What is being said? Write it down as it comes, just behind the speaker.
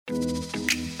To be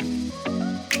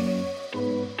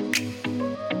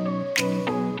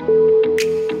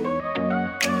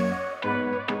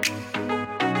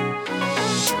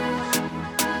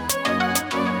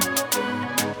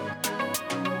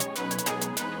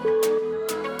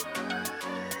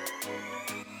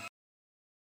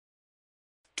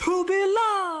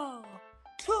loved,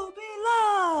 to be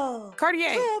loved, Cartier,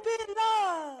 to be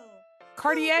loved,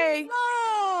 Cartier, to be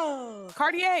loved,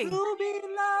 Cartier, to be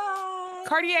loved,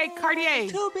 Cartier, Cartier,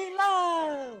 to be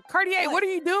loved. Cartier. What are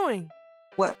you doing?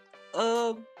 What?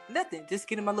 Nothing. Just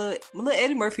getting my little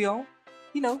Eddie Murphy on.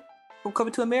 You know, from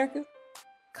Coming to America.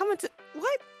 Coming to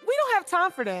what? We don't have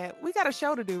time for that. We got a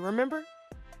show to do. Remember?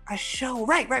 A show.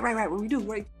 Right. What we do,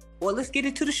 right? Well, let's get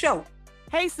into the show.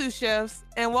 Hey, sous chefs,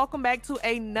 and welcome back to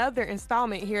another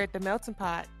installment here at the Melting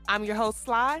Pot. I'm your host,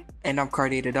 Sly. And I'm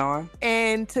Cartier the Dawn.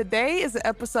 And today is an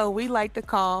episode we like to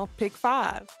call Pick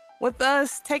 5. With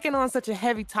us taking on such a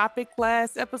heavy topic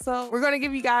last episode, we're going to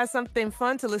give you guys something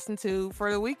fun to listen to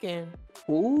for the weekend.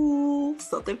 Ooh,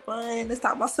 something fun. Let's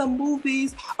talk about some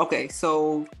movies. Okay,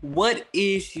 so what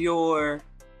is your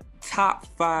top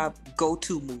 5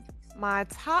 go-to movies? My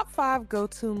top 5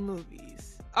 go-to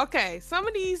movies. Okay, some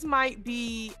of these might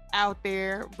be out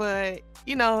there, but,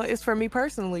 you know, it's for me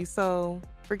personally, so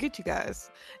forget you guys.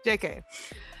 JK.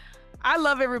 I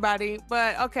love everybody,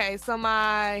 but okay, so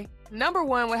my number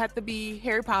 1 would have to be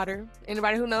Harry Potter.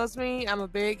 Anybody who knows me, I'm a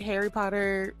big Harry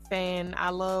Potter fan.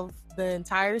 I love the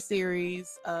entire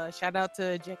series. Shout out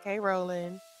to J.K.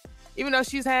 Rowling. Even though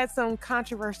she's had some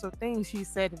controversial things she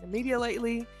said in the media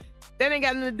lately, that ain't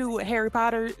got nothing to do with Harry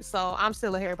Potter, so I'm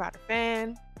still a Harry Potter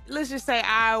fan. Let's just say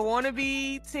I want to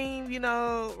be team,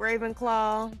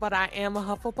 Ravenclaw, but I am a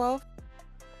Hufflepuff.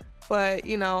 But,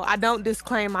 I don't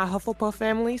disclaim my Hufflepuff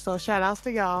family, so shout outs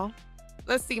to y'all.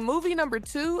 Let's see, movie number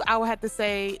 2, I would have to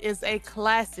say is a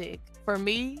classic for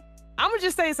me. I'm going to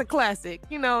just say it's a classic,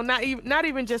 not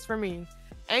even just for me.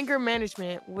 Anger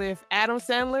Management with Adam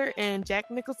Sandler and Jack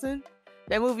Nicholson.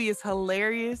 That movie is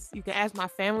hilarious. You can ask my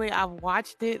family. I've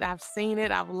watched it. I've seen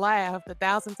it. I've laughed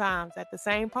 1,000 times at the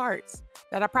same parts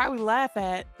that I probably laugh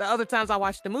at the other times I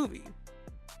watch the movie.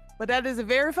 But that is a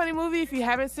very funny movie. If you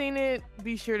haven't seen it,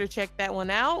 be sure to check that one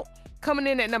out. Coming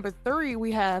in at number 3,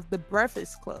 we have The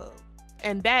Breakfast Club.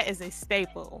 And that is a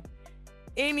staple.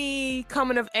 Any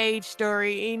coming of age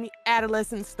story, any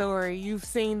adolescent story, you've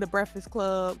seen The Breakfast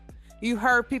Club. You've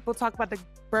heard people talk about The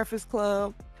Breakfast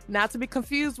Club. Not to be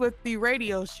confused with the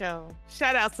radio show.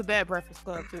 Shout out to that Breakfast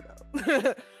Club too,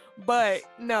 though. But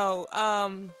no,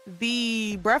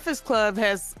 the Breakfast Club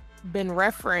has been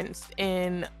referenced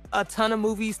in a ton of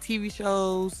movies, TV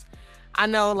shows. I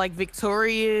know, like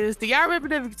Victorious. Do y'all remember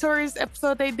the Victorious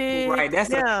episode they did? Right,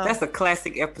 that's a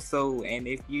classic episode. And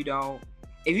if you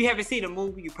haven't seen the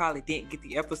movie, you probably didn't get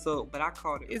the episode. But I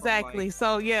caught it exactly.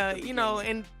 So yeah,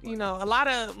 a lot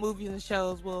of movies and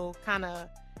shows will kind of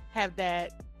have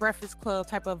that Breakfast Club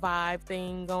type of vibe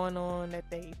thing going on that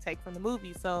they take from the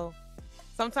movie. So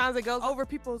sometimes it goes over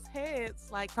people's heads,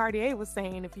 like Cartier was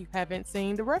saying, if you haven't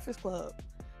seen The Breakfast Club.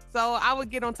 So I would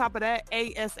get on top of that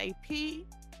ASAP.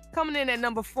 Coming in at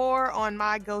number 4 on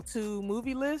my go-to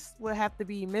movie list would have to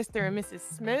be Mr. and Mrs.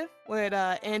 Smith with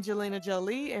Angelina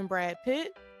Jolie and Brad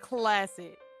Pitt.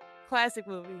 Classic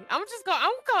movie. I'm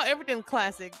gonna call everything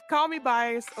classic. Call me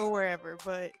biased or wherever,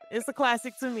 but it's a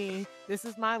classic to me. This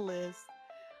is my list.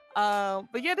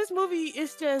 But yeah, this movie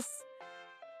is just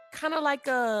kind of like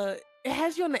it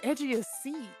has you on the edge of your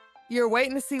seat. You're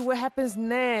waiting to see what happens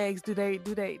next.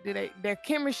 Their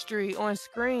chemistry on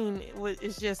screen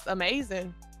is just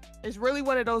amazing. It's really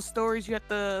one of those stories you have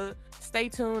to stay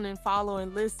tuned and follow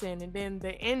and listen. And then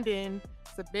the ending,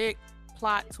 it's a big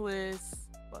plot twist.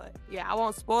 But yeah, I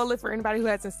won't spoil it for anybody who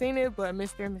hasn't seen it, but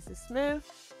Mr. and Mrs.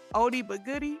 Smith, oldie but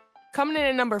goodie. Coming in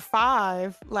at number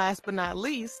 5, last but not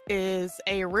least, is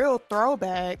a real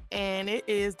throwback, and it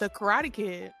is The Karate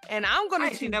Kid. And I'm going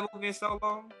to choose... that movie in so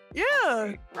long.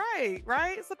 Yeah,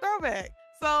 right. It's a throwback.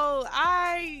 So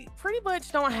I pretty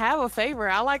much don't have a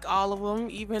favorite. I like all of them,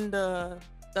 even the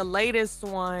latest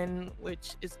one,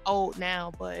 which is old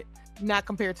now, but not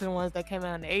compared to the ones that came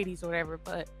out in the 80s or whatever,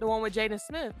 but the one with Jaden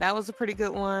Smith, that was a pretty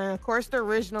good one. Of course, the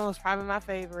original is probably my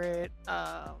favorite.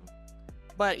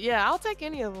 But yeah, I'll take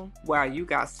any of them. Wow, you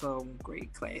got some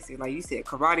great classics. Like you said,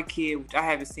 Karate Kid, which I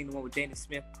haven't seen the one with Jaden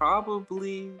Smith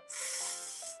probably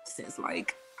since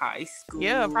like high school.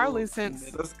 Yeah, probably since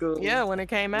middle school. Yeah, when it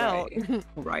came out.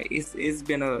 Right. It's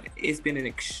been an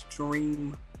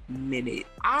extreme minute.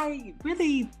 I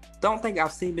really don't think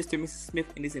I've seen Mr. and Mrs. Smith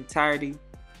in its entirety.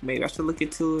 Maybe I should look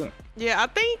into it. Yeah, I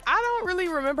think I don't really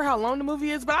remember how long the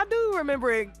movie is, but I do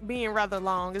remember it being rather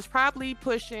long. It's probably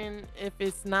pushing if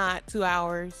it's not 2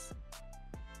 hours.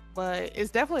 But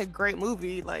it's definitely a great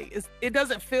movie. Like it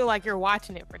doesn't feel like you're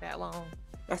watching it for that long.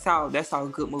 That's how a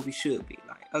good movie should be.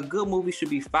 Like a good movie should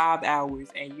be 5 hours,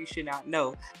 and you should not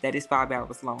know that it's 5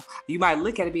 hours long. You might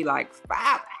look at it and be like,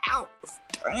 5 hours,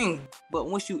 dang. But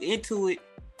once you into it,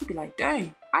 you be like,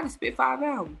 dang, I just spent 5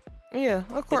 hours. Yeah,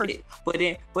 of course. But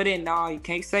then, no, you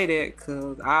can't say that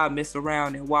because I mess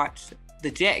around and watch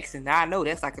the Jacksons. I know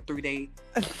that's like a 3-day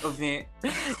event.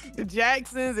 The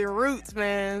Jacksons and Roots,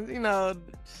 man. You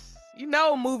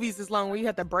know, movies is long when you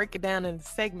have to break it down in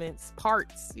segments,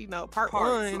 parts. Part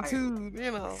 1, like, 2.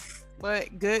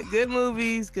 But good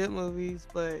movies.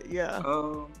 But yeah.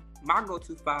 My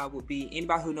go-to 5 would be,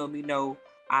 anybody who know me know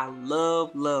I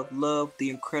love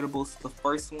The Incredibles. The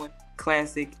first one,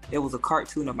 classic. It was a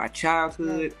cartoon of my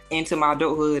childhood into my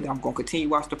adulthood. I'm gonna continue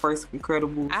to watch the first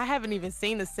Incredibles. I haven't even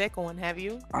seen the second one. Have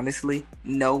you? Honestly,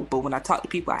 no. But when I talk to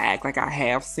people, I act like I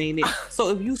have seen it. So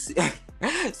if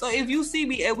you see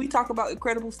me and we talk about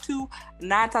Incredibles 2,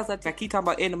 9 times I keep talking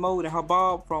about Edna Mode and her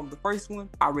Bob from the first one.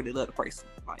 I really love the first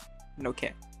one. Like, no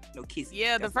cap. No kissing.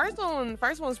 Yeah, the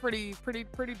first one's pretty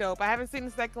dope. I haven't seen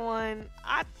the second one.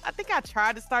 I think I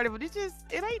tried to start it, but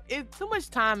it too much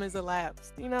time has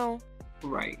elapsed,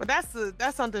 Right. But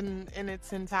that's something in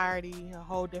its entirety, a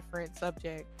whole different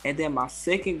subject. And then my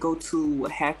second go-to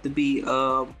would have to be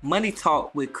Money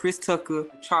Talk with Chris Tucker,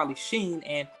 Charlie Sheen.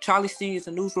 And Charlie Sheen is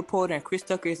a news reporter, and Chris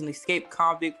Tucker is an escaped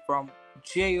convict from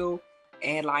jail,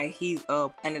 and like he's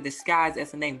in a disguise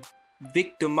as the name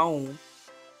Vic Damone.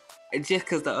 Just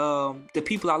because the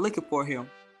people are looking for him.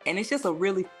 And it's just a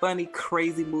really funny,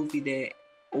 crazy movie that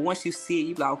once you see it,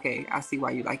 you be like, okay, I see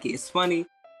why you like it. It's funny.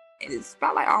 And it's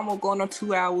about like almost going on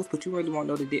 2 hours, but you really won't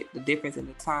know the difference in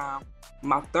the time.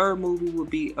 My third movie would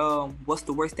be What's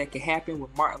the Worst That Could Happen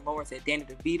with Martin Lawrence and Danny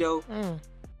DeVito.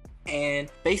 And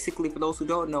basically, for those who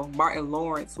don't know, Martin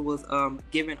Lawrence was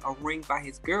given a ring by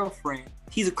his girlfriend.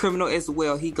 He's a criminal as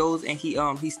well. He goes and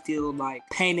he steals like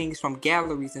paintings from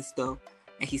galleries and stuff,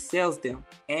 and he sells them.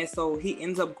 And so he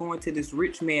ends up going to this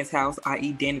rich man's house,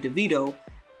 i.e. Danny DeVito,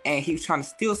 and he was trying to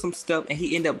steal some stuff, and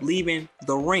he ended up leaving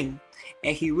the ring.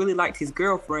 And he really liked his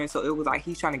girlfriend, so it was like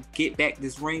he's trying to get back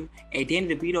this ring, and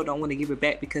Danny DeVito don't want to give it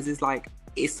back because it's like,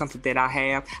 it's something that I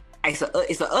have. It's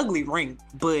an ugly ring,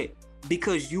 but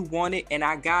because you want it and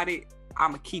I got it,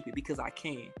 I'ma keep it because I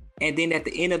can. And then at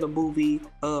the end of the movie,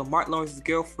 Martin Lawrence's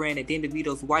girlfriend and Danny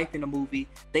DeVito's wife in the movie,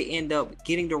 they end up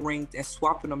getting the rings and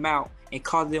swapping them out and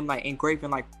causing them like engraving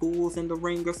like fools in the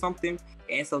ring or something.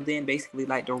 And so then basically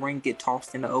like the ring get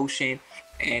tossed in the ocean,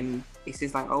 and it's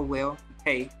just like, oh well,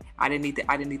 hey, I didn't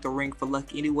need the ring for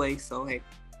luck anyway, so hey.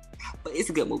 But it's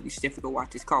a good movie. You should definitely go watch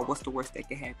it. It's called What's the Worst That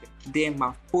Can Happen. Then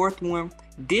my fourth one,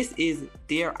 this is,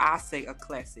 dare I say, a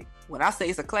classic. When I say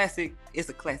it's a classic, it's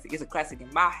a classic. It's a classic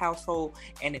in my household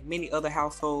and in many other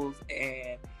households,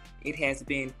 and it has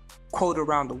been quoted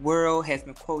around the world, has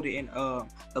been quoted in a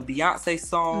Beyonce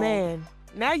song. Man,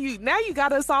 now you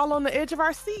got us all on the edge of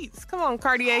our seats. Come on,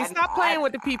 Cartier, stop playing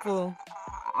with the people.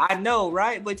 I know,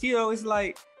 right? But it's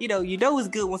like, it's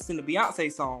good once in the Beyonce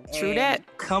song. True and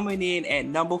that. Coming in at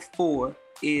number 4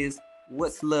 is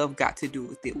What's Love Got to Do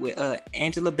With It, with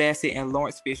Angela Bassett and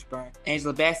Lawrence Fishburne.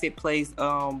 Angela Bassett plays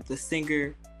the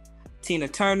singer Tina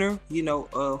Turner,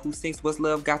 who sings What's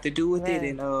Love Got to Do With It,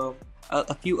 and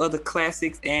a few other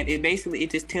classics. And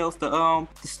it just tells the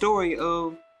story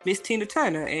of Miss Tina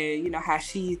Turner, and how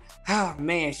she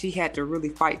had to really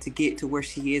fight to get to where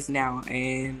she is now.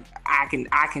 And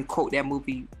I can quote that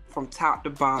movie from top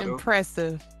to bottom.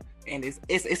 Impressive. And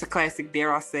it's a classic,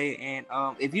 dare I say. And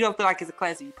if you don't feel like it's a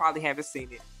classic, you probably haven't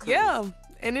seen it. Yeah.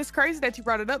 And it's crazy that you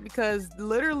brought it up, because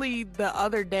literally the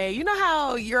other day, you know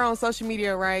how you're on social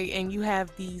media, right? And you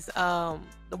have these the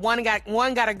one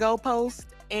gotta go post,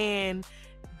 and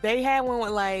they had one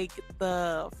with like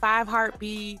the 5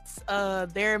 Heartbeats,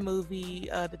 their movie,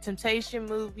 the Temptation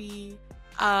movie.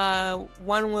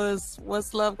 One was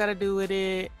What's Love Gotta Do With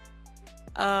It.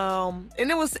 And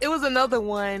it was another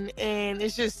one, and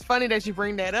it's just funny that you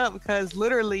bring that up, because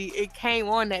literally it came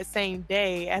on that same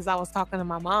day as I was talking to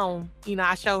my mom.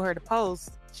 I showed her the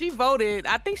post.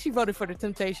 I think she voted for the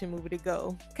Temptation movie to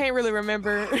go. Can't really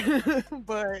remember,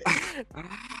 but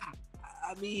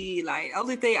I mean, like,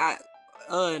 only thing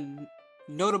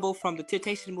notable from the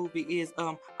Temptation movie is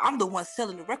I'm the one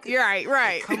selling the record.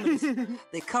 Right.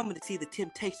 They coming to see the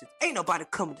Temptations. Ain't nobody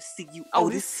coming to see you,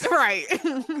 Otis. Right.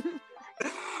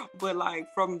 But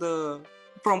like from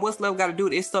What's Love Gotta Do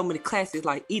It, it's so many classics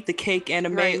like Eat the Cake,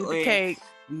 Anime, right, the cake.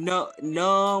 No,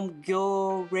 Num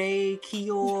Gyo Ray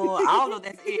Kyo. I don't know if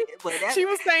that's it, but that's She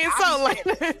was saying something like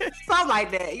that. something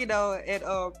like that, you know. And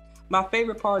my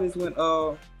favorite part is when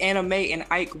Anna Mae and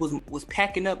Ike was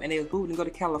packing up and they was moving to go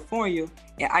to California,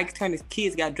 and Ike turned his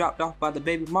kids got dropped off by the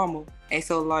baby mama, and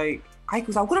so like Ike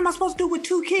was like, "What am I supposed to do with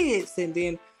 2 kids?" And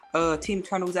then Tina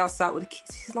Turner was outside with the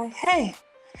kids. She's like, "Hey,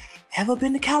 ever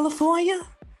been to California?"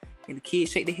 And the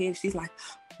kids shake their head. She's like,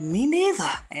 "Me neither."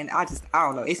 And I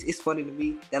don't know. It's funny to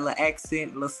me, that little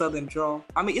accent, little southern drawl.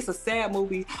 I mean, it's a sad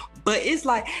movie, but it's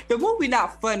like, the movie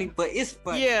not funny, but it's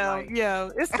funny. Yeah, like, yeah.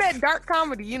 It's that dark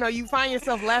comedy. You know, you find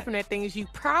yourself laughing at things you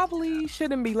probably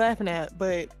shouldn't be laughing at,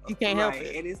 but you can't help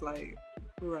it. And it's like,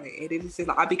 right. And it's just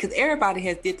like, because everybody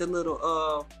has did the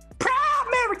little, Proud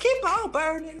Mary, keep on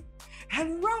burning.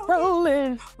 And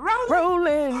rolling, river.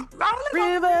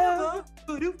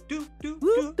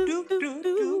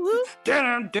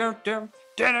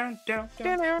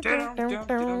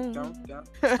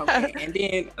 Okay, and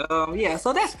then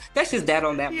so that's just that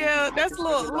on that movie. Yeah, that's a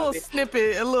little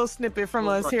snippet from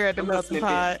us here at the Melting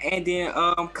Pot. And then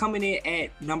coming in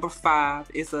at number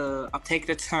 5 is I'm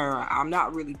taking a turn. I'm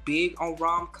not really big on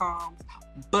rom-coms,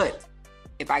 but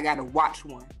if I gotta watch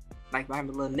one, like if I have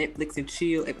a little Netflix and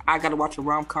chill, if I gotta watch a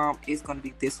rom-com, it's gonna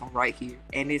be this one right here.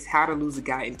 And it's How to Lose a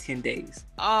Guy in 10 Days.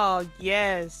 Oh,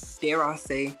 yes. Dare I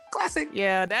say, classic.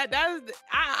 Yeah, that is,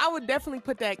 I would definitely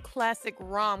put that classic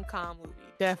rom-com movie.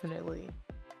 Definitely.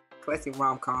 Classic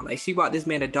rom-com. Like, she bought this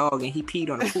man a dog and he peed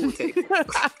on the pool table.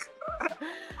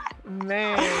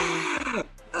 Man.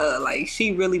 Like,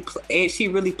 she really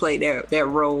played that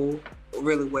role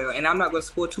really well. And I'm not going to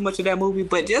spoil too much of that movie,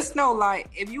 but just know, like,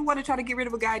 if you want to try to get rid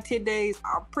of a guy in 10 days,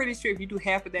 I'm pretty sure if you do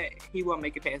half of that, he won't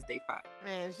make it past day 5.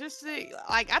 Man, it's just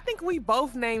like, I think we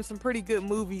both named some pretty good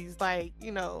movies. Like,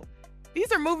 you know,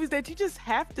 these are movies that you just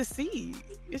have to see.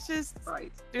 It's just,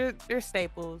 right. They're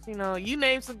staples. You know, you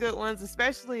named some good ones,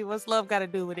 especially What's Love Got to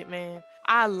Do with It, man.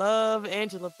 I love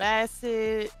Angela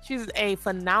Bassett. She's a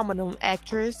phenomenal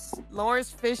actress.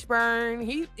 Lawrence Fishburne,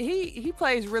 he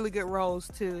plays really good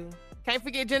roles too. Can't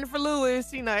forget Jennifer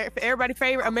Lewis, you know, everybody's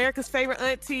favorite, America's favorite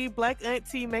auntie, black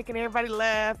auntie, making everybody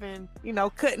laugh and, you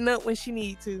know, cutting up when she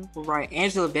needs to. Right.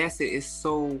 Angela Bassett is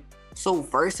so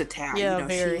versatile. Yeah, you know,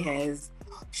 very.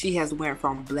 she has went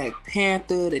from Black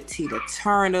Panther to Tina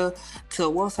Turner to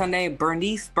what's her name?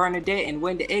 Bernice Bernadette and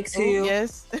When the Exhale. Ooh,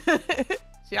 yes.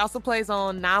 She also plays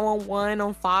on 911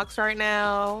 on Fox right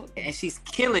now. And she's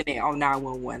killing it on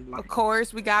 911. Like. Of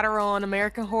course, we got her on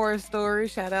American Horror Story.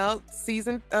 Shout out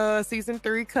season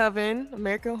 3 Coven,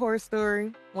 American Horror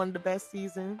Story. One of the best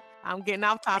seasons. I'm getting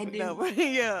off topic though.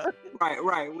 Yeah.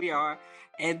 Right, we are.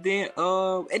 And then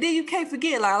you can't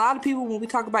forget, like, a lot of people, when we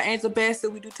talk about Angela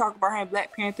Bassett, we do talk about her in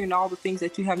Black Panther and all the things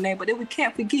that you have named, but then we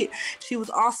can't forget she was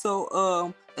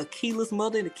also Akila's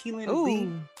mother in Akila and the Bee.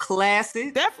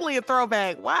 Classic. Definitely a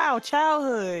throwback. Wow,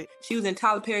 childhood. She was in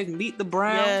Tyler Perry's Meet the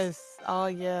Browns. Yes. Oh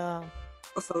yeah.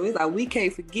 So it's like we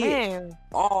can't forget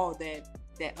all that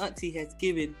auntie has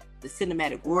given the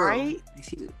cinematic world. Right.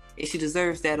 And she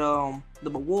deserves that the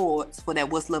awards for that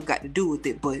What's Love Got to Do with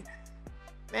It, but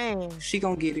man, she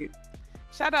gonna get it.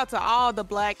 Shout out to all the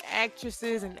black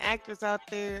actresses and actors out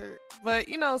there. But,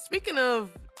 you know, speaking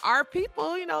of our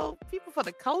people, you know, people for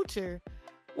the culture,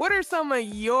 what are some of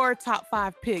your top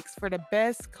 5 picks for the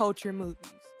best culture movies?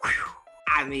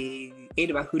 I mean,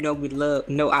 anybody who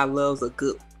know I love a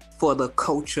good for the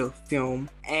culture film.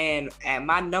 And at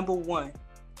my number 1,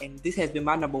 and this has been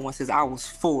my number 1 since I was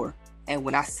 4. And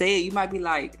when I say it, you might be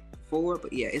like, 4?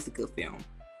 But yeah, it's a good film.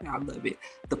 I love it.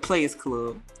 The Players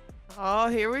Club. Oh,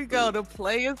 here we go. The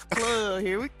Players Club.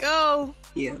 Here we go.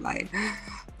 Yeah, like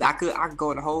I could go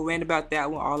on a whole rant about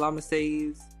that one. All I'm gonna say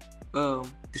is the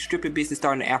stripping business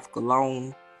started in Africa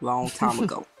long time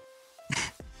ago.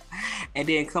 And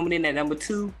then coming in at number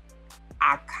 2,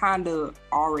 I kind of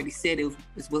already said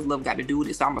it's What's Love Got to Do with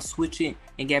It, so I'm gonna switch it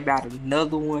and get about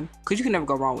another one, because you can never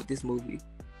go wrong with this movie. You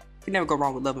can never go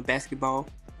wrong with Love and Basketball.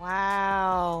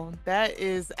 Wow, that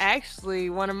is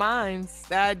actually one of mine.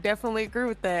 I definitely agree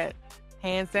with that.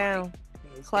 Hands down.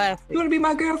 Classic. You want to be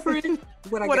my girlfriend?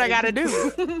 What I gotta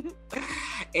do.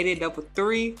 And then number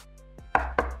 3.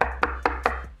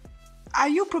 Are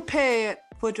you prepared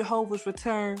for Jehovah's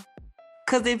Return?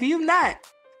 Because if you're not,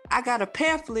 I got a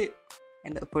pamphlet.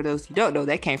 And for those who don't know,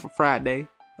 that came from Friday.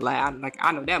 I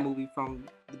know that movie from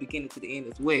the beginning to the end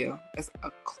as well. That's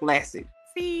a classic.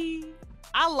 See,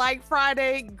 I like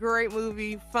Friday. Great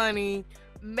movie, funny.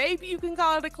 Maybe you can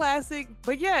call it a classic,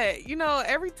 but yeah, you know,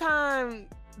 every time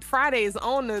Friday is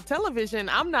on the television,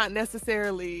 I'm not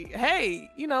necessarily, hey,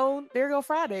 there go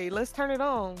Friday, let's turn it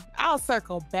on. I'll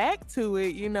circle back to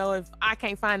it, if I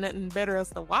can't find nothing better else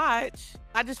to watch.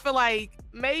 I just feel like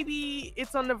maybe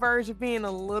it's on the verge of being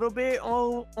a little bit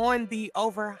on the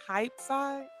overhyped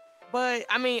side. But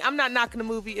I mean, I'm not knocking the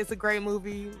movie. It's a great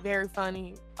movie, very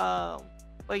funny.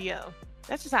 But yeah,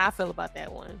 that's just how I feel about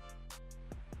that one.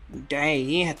 Dang,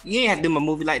 you ain't have to do my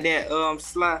movie like that,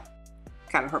 Sly.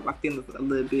 Kind of hurt my feelings a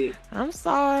little bit. I'm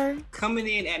sorry. Coming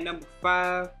in at number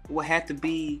 5 will have to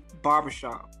be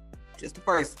Barbershop. Just the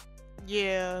first.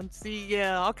 Yeah,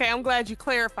 okay, I'm glad you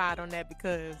clarified on that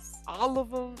because all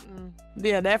of them,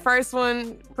 that first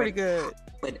one, pretty good.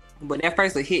 But that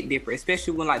first one hit different,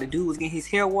 especially when like the dude was getting his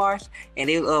hair washed and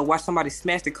they watched somebody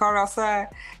smash the car outside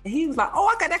and he was like, oh,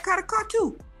 I got that kind of car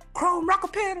too. Chrome rocker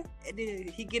pattern. And then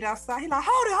he get outside, he like,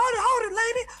 hold it,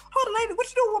 lady, what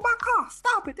you doing with my car?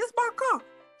 Stop it, this is my car.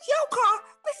 Your car?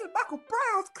 This is Michael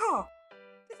Brown's car.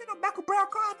 This ain't no Michael Brown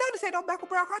car. I know this ain't no Michael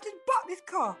Brown car. I just bought this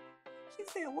car. She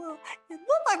said, well, it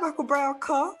look like Michael Brown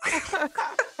car.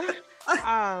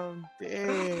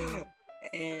 Damn.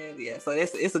 And yeah, so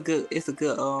it's a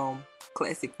good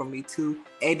classic for me too.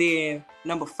 And then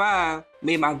number 5,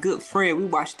 me and my good friend, we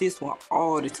watch this one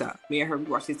all the time. Me and her, we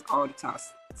watch this all the time.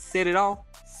 Set It Off,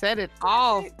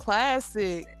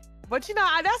 classic. But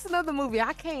that's another movie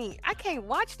I can't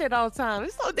watch that all the time.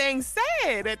 It's so dang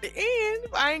sad at the end.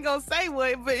 I ain't gonna say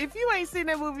what, but if you ain't seen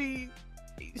that movie,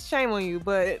 shame on you.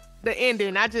 But the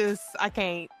ending, I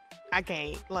can't.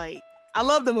 Like, I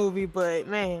love the movie, but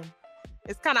man,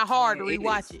 it's kind of hard to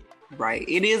rewatch it. Right.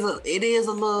 It is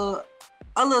a little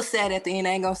sad at the end.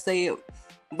 I ain't gonna say it,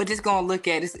 but just gonna look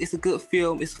at it. It's a good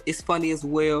film. It's funny as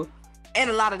well, and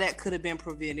a lot of that could have been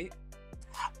prevented.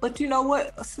 But you know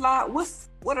what, Sly?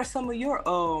 What are some of your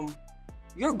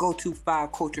go-to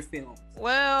 5 culture films?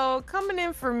 Well, coming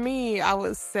in for me, I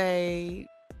would say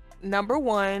number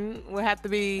 1 would have to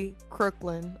be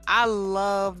Crooklyn. I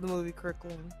love the movie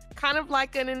Crooklyn. Kind of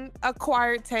like an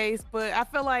acquired taste, but I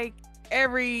feel like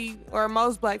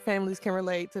most Black families can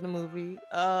relate to the movie.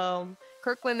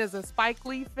 Crooklyn is a Spike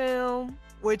Lee film,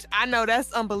 which I know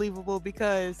that's unbelievable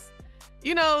because,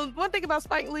 one thing about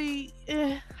Spike Lee,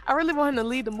 I really want him to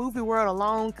leave the movie world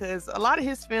alone because a lot of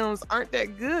his films aren't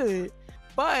that good.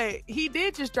 But he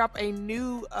did just drop a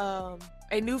new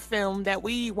film that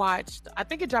we watched. I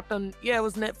think it dropped it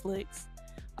was Netflix.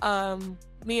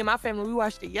 Me and my family, we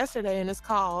watched it yesterday, and it's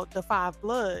called The Five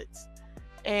Bloods.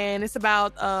 And it's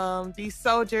about these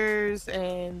soldiers,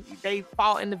 and they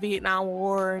fought in the Vietnam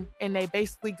War, and they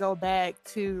basically go back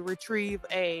to retrieve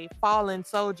a fallen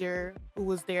soldier who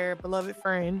was their beloved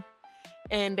friend.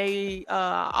 And they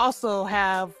also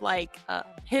have like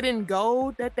hidden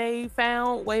gold that they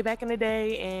found way back in the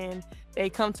day, and they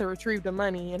come to retrieve the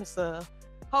money. And it's a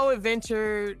whole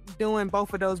adventure doing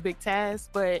both of those big tasks.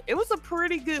 But it was a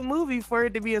pretty good movie for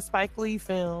it to be a Spike Lee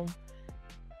film.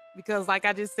 Because like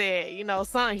I just said,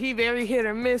 he very hit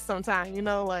or miss sometimes,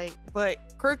 but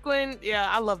Crooklyn, yeah,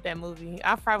 I love that movie.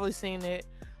 I've probably seen it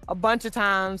a bunch of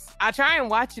times. I try and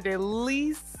watch it at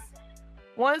least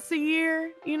once a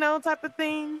year, type of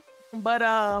thing. But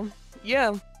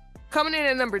yeah, coming in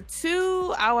at number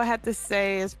 2, I would have to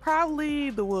say is probably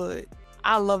The Wood.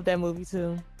 I love that movie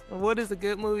too. The Wood is a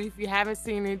good movie. If you haven't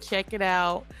seen it, check it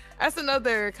out. That's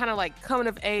another kind of like coming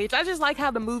of age. I just like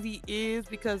how the movie is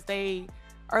because they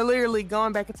are literally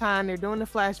going back in time. They're doing the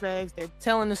flashbacks. They're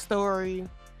telling the story.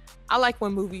 I like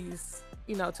when movies,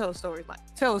 tell a story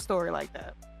like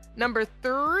that. Number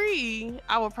 3,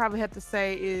 I would probably have to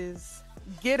say is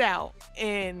Get Out.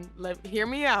 And hear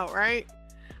me out, right?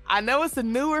 I know it's a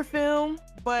newer film,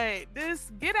 but this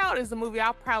Get Out is a movie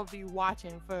I'll probably be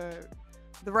watching for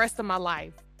the rest of my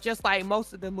life. Just like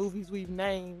most of the movies we've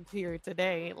named here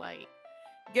today. Like,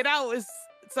 Get Out is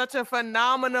such a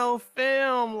phenomenal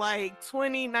film, like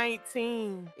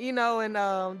 2019,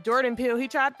 and Jordan Peele, he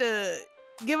tried to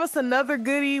give us another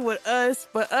goodie with Us,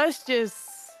 but Us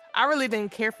I really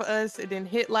didn't care for Us. It didn't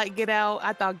hit like Get Out.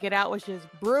 I thought Get Out was just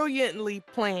brilliantly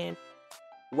planned.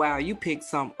 Wow, you picked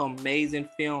some amazing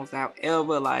films.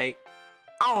 However, like,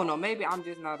 I don't know, maybe I'm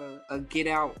just not a Get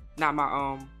Out, not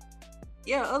my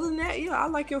yeah, other than that, yeah, I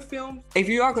like your films. If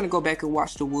you are going to go back and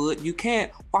watch The Wood, you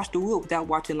can't watch The Wood without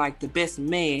watching, like, The Best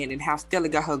Man and how Stella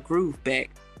got her groove back.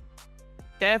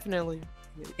 Definitely.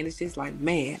 And it's just like,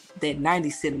 man, that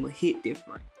 90s cinema hit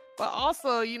different. But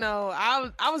also,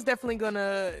 I was definitely going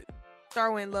to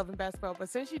throw in Love and Basketball. But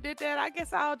since you did that, I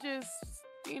guess I'll just,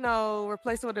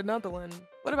 replace it with another one.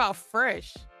 What about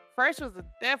Fresh? Fresh was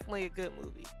definitely a good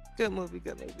movie. Good movie.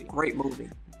 Great movie.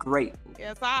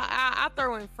 Yes, I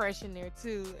throw in Fresh in there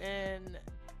too. And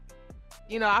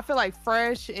I feel like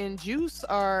Fresh and Juice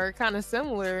are kind of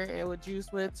similar. And with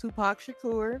Juice with Tupac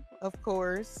Shakur, of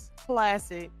course,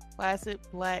 classic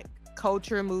Black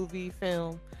culture movie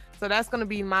film. So that's going to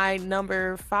be my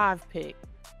number 5 pick.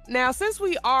 Now, since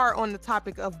we are on the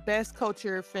topic of best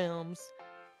culture films,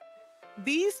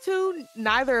 these two,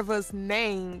 neither of us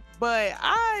named, but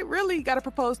I really got to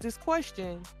propose this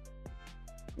question.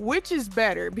 Which is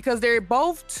better? Because they're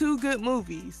both two good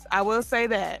movies. I will say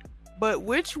that. But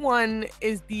which one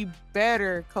is the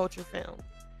better culture film?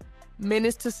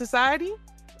 Menace to Society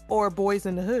or Boys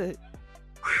in the Hood?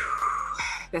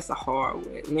 That's a hard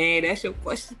one, man. That's your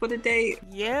question for the day.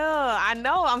 Yeah, I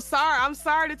know. I'm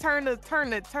sorry to turn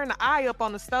the eye up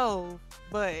on the stove,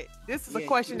 but this is a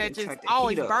question that just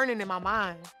always burning in my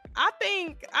mind. I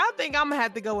think I'm gonna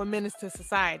have to go with Menace to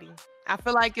Society. I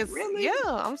feel like it's really. Yeah.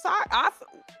 I'm sorry.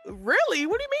 Really?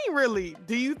 What do you mean? Really?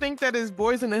 Do you think that is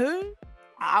Boys in the Hood?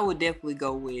 I would definitely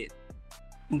go with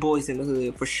Boys in the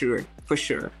Hood for sure. For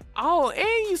sure. Oh,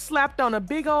 and you slapped on a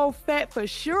big old fat for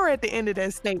sure at the end of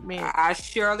that statement. I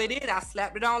surely did. I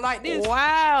slapped it on like this.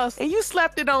 Wow. And you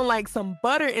slapped it on like some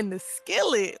butter in the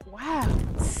skillet. Wow.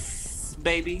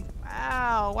 Baby.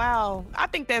 Wow. I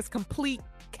think that's complete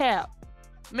cap.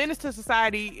 Menace to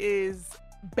Society is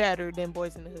better than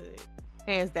Boys in the Hood.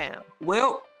 Hands down.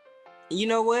 Well, you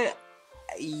know what?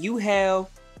 You have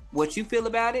what you feel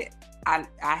about it. I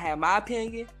have my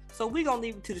opinion. So we're going to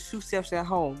leave it to the shoe chefs at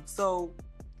home. So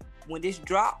when this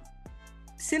drop,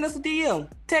 send us a DM.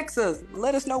 Text us.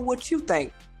 Let us know what you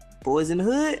think. Boys in the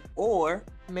Hood or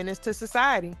Menace to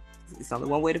Society. It's only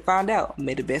one way to find out.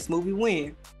 May the best movie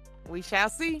win. We shall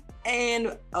see.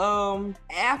 And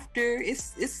after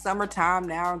it's summertime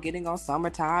now, getting on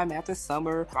summertime. After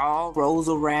summer, fall rolls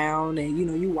around, and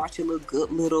you watch your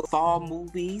little fall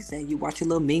movies, and you watch your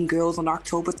little Mean Girls on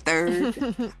October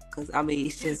 3rd. Because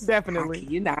it's just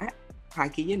definitely. How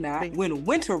can you not? When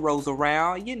winter rolls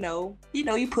around,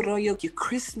 you put on your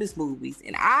Christmas movies,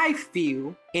 and I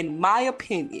feel, in my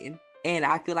opinion, and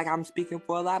I feel like I'm speaking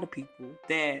for a lot of people,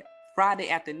 that Friday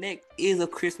After Next is a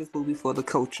Christmas movie for the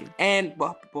culture. And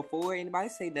before anybody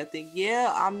say nothing,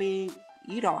 you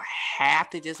don't have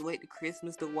to just wait to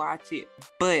Christmas to watch it,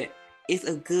 but it's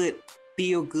a good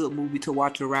feel-good movie to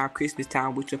watch around Christmas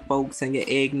time with your folks and your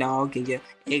eggnog and your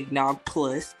eggnog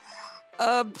plus.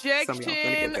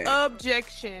 Objection.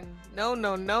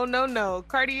 No.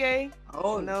 Cartier.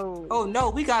 Oh no,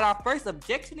 we got our first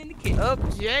objection in the kitchen.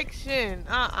 Objection.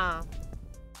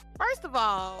 First of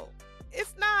all,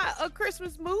 it's not a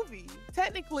Christmas movie.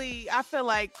 Technically, I feel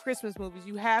like Christmas movies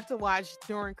you have to watch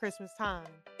during Christmas time.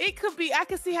 It could be, I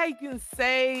can see how you can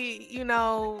say,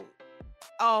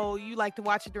 oh, you like to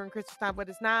watch it during Christmas time, but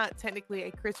it's not technically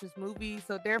a Christmas movie.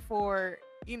 So therefore,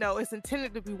 it's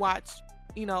intended to be watched,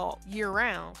 year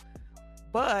round.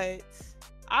 But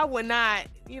I would not,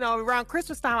 around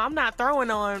Christmas time, I'm not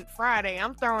throwing on Friday.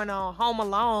 I'm throwing on Home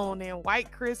Alone and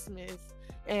White Christmas.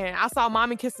 And I saw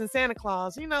Mommy Kissing Santa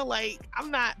Claus. I'm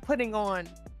not putting on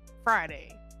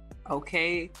Friday.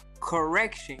 Okay,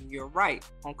 correction. You're right.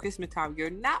 On Christmas time, you're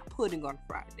not putting on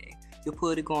Friday. You're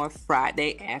putting on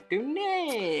Friday After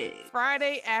Next.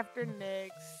 Friday After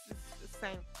Next. It's the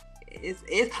same.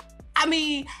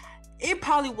 It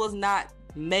probably was not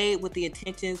made with the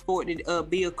intentions for it to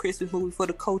be a Christmas movie for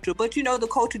the culture. But the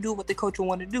culture do what the culture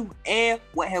want to do. And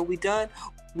what have we done?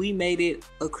 We made it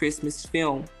a Christmas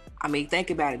film. Think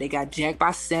about it. They got jacked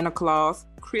by Santa Claus.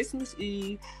 Christmas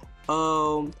Eve.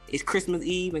 It's Christmas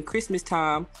Eve and Christmas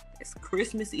time. It's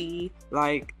Christmas Eve.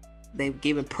 Like, they've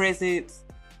given presents.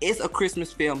 It's a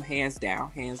Christmas film, hands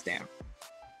down. I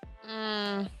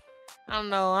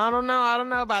don't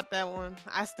know about that one.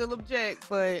 I still object,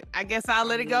 but I guess I'll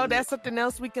let it go. That's something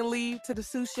else we can leave to the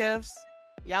sous chefs.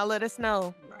 Y'all let us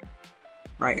know.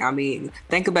 Right.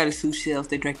 Think about it, sous chefs.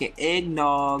 They're drinking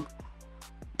eggnog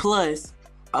plus.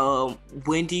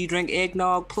 When do you drink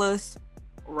eggnog plus?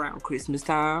 Around Christmas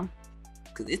time.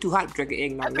 Because it's too hot to drink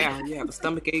eggnog now. You have a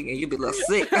stomach ache and you'll be a little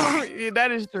sick. Yeah,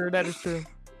 that is true.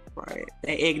 Right.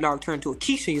 That eggnog turned to a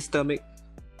quiche in your stomach.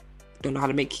 Don't know how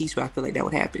to make quiche, but I feel like that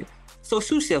would happen. So,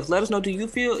 sous chefs, let us know, do you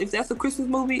feel if that's a Christmas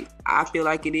movie? I feel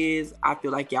like it is. I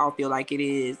feel like y'all feel like it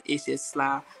is. It's just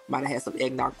Sly might have had some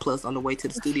eggnog plus on the way to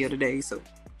the studio today, so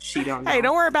she don't know. Hey,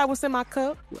 don't worry about what's in my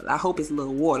cup. Well, I hope it's a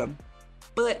little water.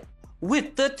 But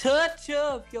with the touch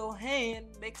of your hand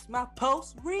makes my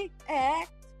pulse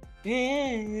react.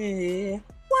 Yeah.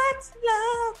 What's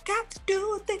love got to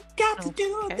do with it? Got to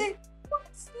do with it.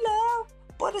 What's love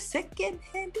but a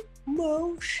second-hand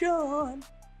emotion?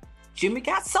 Jimmy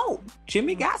got soul.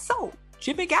 Jimmy got soul.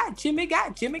 Jimmy got soul.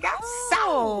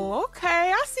 Oh,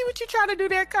 okay. I see what you're trying to do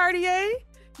there, Cartier.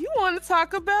 You want to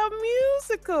talk about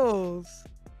musicals?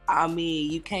 I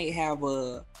mean, you can't have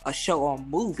a show on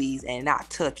movies and not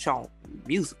touch on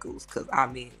musicals, because I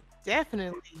mean,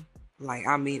 Definitely.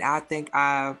 I think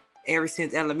I've ever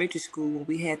since elementary school when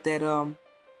we had that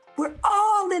we're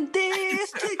all in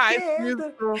this High together,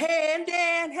 Musical. hand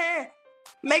in hand,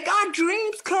 make our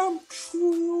dreams come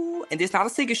true. And it's not a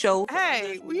singing show.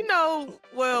 Hey,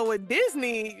 well, with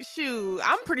Disney, shoot,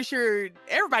 I'm pretty sure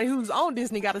everybody who's on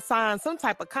Disney got to sign some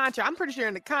type of contract. I'm pretty sure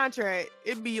in the contract,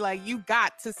 it'd be like you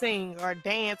got to sing or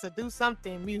dance or do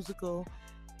something musical.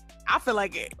 I feel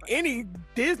like any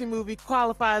Disney movie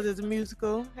qualifies as a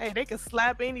musical. Hey, they can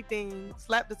slap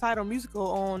the title musical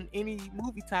on any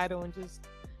movie title and just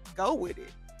go with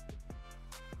it.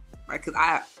 Right, because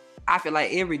I feel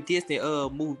like every Disney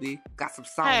movie got some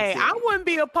songs. Hey, in I it. wouldn't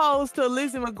be opposed to a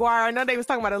Lizzie McGuire. I know they was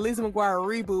talking about a Lizzie McGuire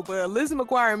reboot, but a Lizzie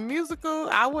McGuire musical,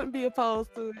 I wouldn't be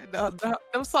opposed to it.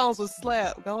 Them songs would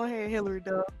slap. Go ahead, Hillary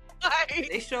Duff.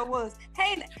 They sure was.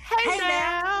 Hey now,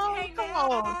 hey come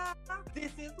now. on.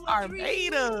 This is what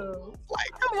Armadas.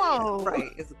 Like, come on.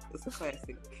 Right, it's a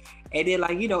classic. And then,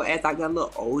 like, as I got a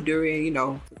little older, and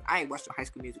 'cause I ain't watching High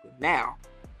School Musical now,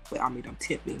 but I mean, I'm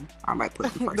tempting. I might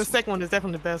put the first The second one is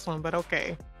definitely the best one, but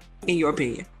okay. in your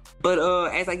opinion. But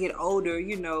as I get older,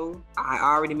 I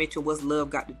already mentioned What's Love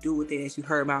Got to Do with It, as you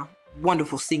heard my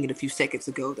wonderful singing a few seconds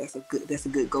ago. That's a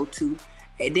good go-to.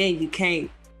 And then you can't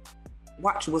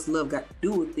watch What's Love Got to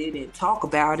Do with It and talk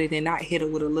about it and not hit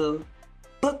it with a little.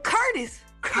 But Curtis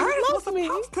was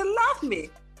supposed to love me,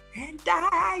 and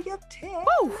I am telling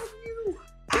you,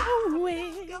 Do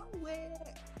it.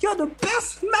 you're the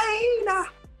best man I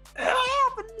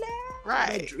ever loved.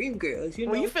 Right. Dream Girls,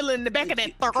 When you feel it in the back of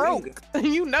that Dream throat, Girls.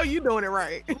 you know you doing it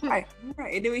right. Right.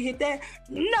 And then we hit that.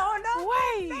 No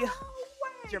Way. way.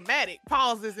 Dramatic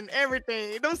pauses and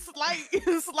everything. Those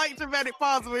slight dramatic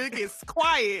pauses where it gets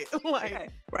quiet.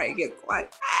 Like, Right, get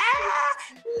quiet.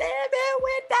 Living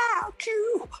without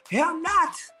you,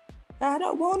 I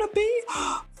don't want to be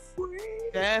free.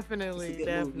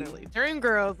 definitely.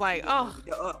 Dreamgirls, like, oh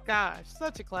gosh,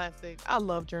 such a classic. I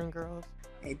love Dreamgirls.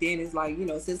 And then it's like,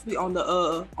 since we on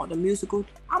the musical,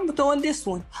 I'm throwing this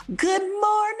one. Good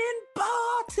Morning,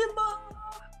 Baltimore.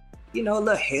 A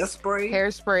little Hairspray.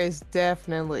 Hairspray is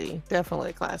definitely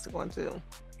a classic one too.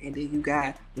 And then you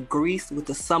got Grease with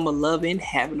the summer loving,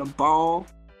 having a ball.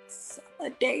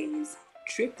 Summer days,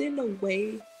 drifting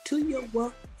away to your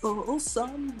wonderful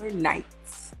summer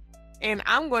nights. And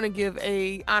I'm going to give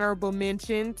a honorable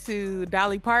mention to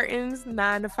Dolly Parton's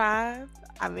 9 to 5.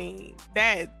 I mean,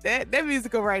 that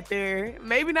musical right there,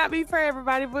 maybe not be for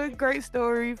everybody, but great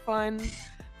story, fun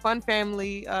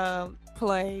family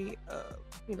play.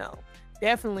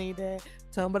 Definitely that.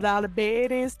 Tumbled out of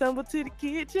bed and stumbled to the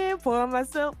kitchen. Pour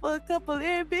myself a couple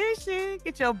ambition.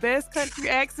 Get your best country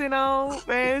accent on,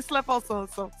 man. Slap on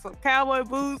some cowboy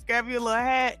boots. Grab your little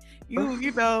hat.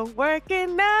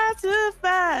 Working 9 to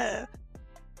 5.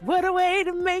 What a way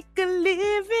to make a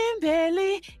living,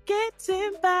 barely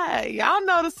getting by. Y'all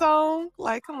know the song.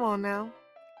 Like, come on now.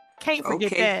 Can't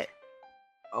forget that.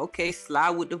 Okay,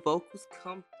 slide with the vocals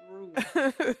come through.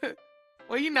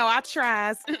 Well, I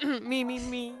tries.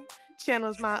 me.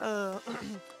 Channels my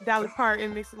Dolly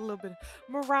Parton, mix a little bit of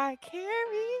Mariah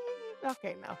Carey.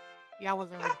 Okay, no. Y'all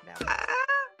wasn't ready for that one.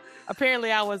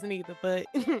 Apparently I wasn't either, but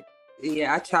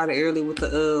yeah, I tried it early with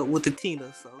the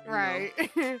Tina, so right.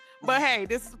 But hey,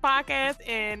 this is a podcast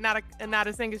and not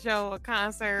a singing show, a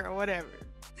concert, or whatever.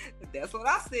 That's what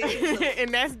I said.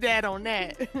 And that's that on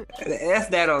that. That's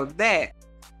that on that.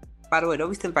 By the way, don't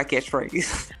be stealing my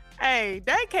catchphrase. Hey,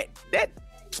 that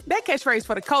catchphrase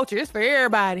for the culture. It's for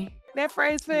everybody. That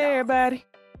phrase for everybody.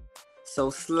 So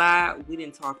Slide, we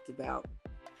didn't talk about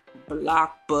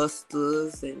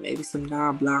blockbusters and maybe some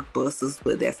non-blockbusters,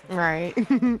 but that's right.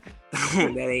 that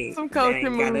ain't some culture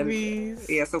movies.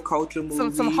 Yeah, some culture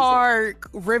movies. Some hard,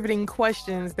 riveting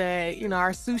questions that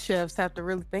our sous chefs have to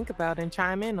really think about and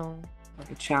chime in on.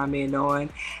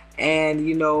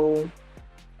 And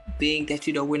being that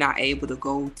we're not able to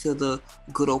go to the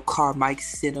good old Carmike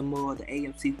Cinema or the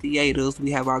AMC theaters,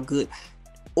 we have our good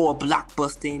or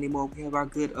Blockbuster anymore. We have our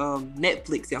good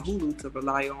Netflix and Hulu to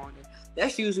rely on. And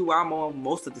that's usually where I'm on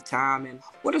most of the time. And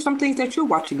what are some things that you're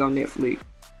watching on Netflix?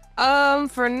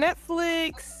 For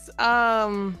Netflix,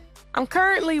 I'm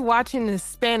currently watching a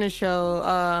Spanish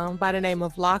show by the name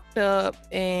of Locked Up,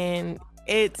 and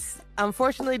it's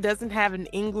unfortunately doesn't have an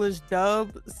English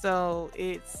dub, so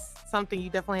it's something you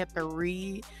definitely have to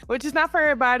read, which is not for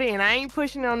everybody, and I ain't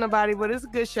pushing on nobody, but it's a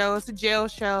good show. It's a jail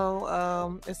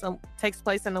show. Takes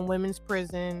place in a women's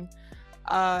prison.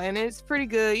 And it's pretty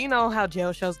good. You know how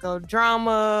jail shows go.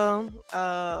 Drama,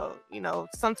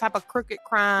 some type of crooked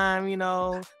crime,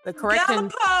 the correction.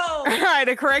 Gallipo! Right,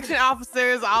 the correction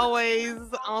officer is always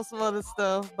on some other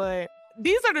stuff. But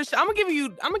these are the I'm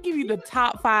gonna give you the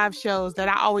top 5 shows that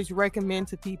I always recommend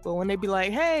to people when they be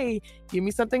like, hey, give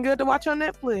me something good to watch on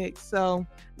Netflix. So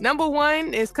number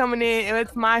 1 is coming in, and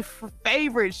it's my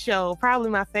favorite show, probably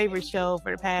my favorite show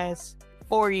for the past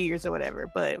 4 years or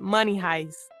whatever, but Money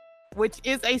Heist, which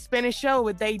is a Spanish show,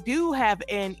 but they do have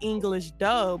an English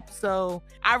dub. So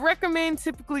I recommend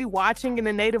typically watching in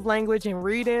the native language and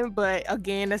reading, but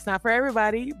again, that's not for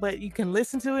everybody, but you can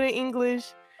listen to it in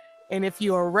English. And if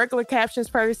you're a regular captions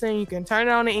person, you can turn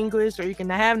it on in English, or you can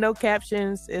have no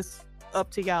captions. It's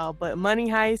up to y'all. But Money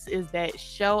Heist is that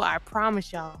show. I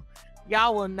promise y'all,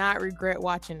 y'all will not regret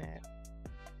watching that.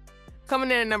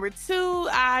 Coming in at number 2,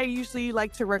 I usually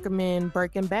like to recommend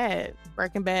Breaking Bad.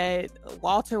 Breaking Bad,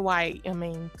 Walter White. I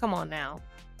mean, come on now.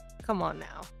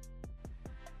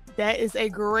 That is a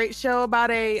great show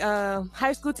about a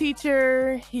high school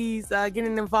teacher. He's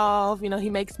getting involved. He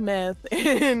makes meth,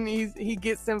 and he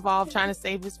gets involved trying to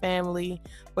save his family,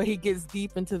 but he gets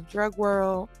deep into the drug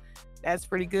world. That's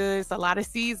pretty good. It's a lot of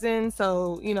seasons.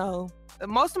 So,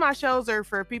 most of my shows are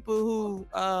for people who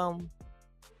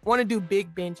want to do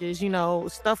big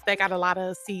binges, stuff that got a lot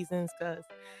of seasons, because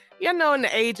in the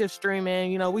age of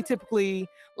streaming, we typically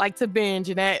like to binge,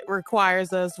 and that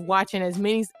requires us watching as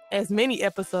many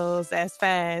episodes as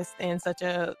fast in such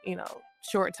a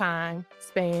short time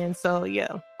span. So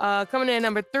yeah. Coming in at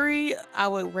number 3, I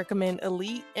would recommend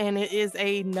Elite, and it is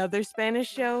another Spanish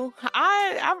show.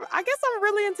 I guess I'm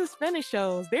really into Spanish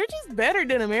shows. They're just better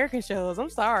than American shows. I'm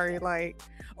sorry,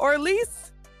 or at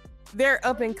least they're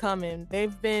up and coming.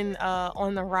 They've been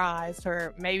on the rise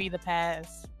for maybe the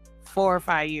past 4 or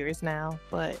 5 years now.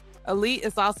 But Elite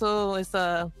is also, it's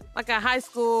a high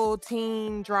school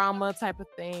teen drama type of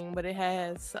thing, but it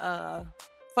has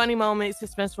funny moments,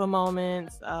 suspenseful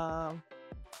moments,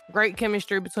 great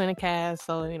chemistry between the cast.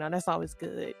 So that's always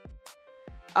good.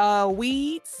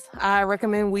 Weeds, I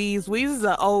recommend Weeds. Weeds is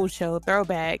an old show,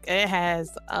 throwback. It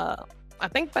has I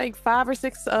think 5 or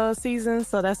 6 seasons,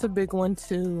 so that's a big one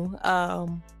too.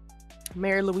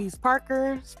 Mary Louise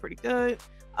Parker, it's pretty good.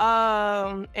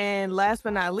 And last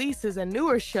but not least is a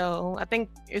newer show. I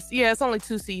think it's only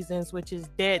 2 seasons, which is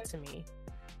Dead to Me.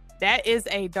 That is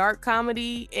a dark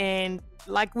comedy, and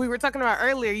like we were talking about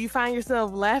earlier, you find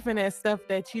yourself laughing at stuff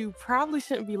that you probably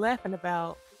shouldn't be laughing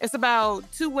about. It's about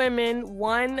 2 women.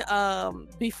 One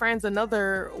befriends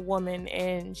another woman,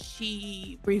 and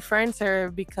she befriends her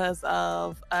because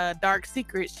of a dark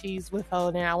secret she's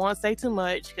withholding. I won't say too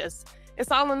much because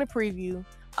it's all in the preview.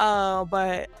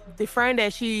 But the friend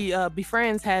that she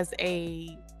befriends has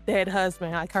a dead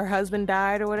husband, like her husband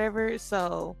died or whatever.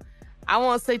 So I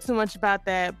won't say too much about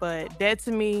that, but Dead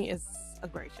to Me is a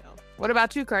great show. What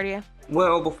about you, Cardia?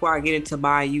 Well, before I get into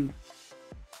mine, you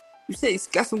say it's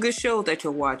got some good shows that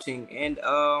you're watching, and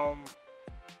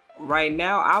right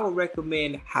now I would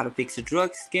recommend How to Fix a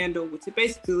Drug Scandal, which is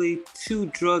basically 2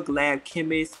 drug lab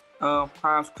chemists,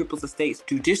 crimes, cripples the state's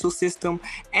judicial system,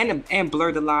 and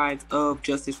blur the lines of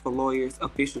justice for lawyers,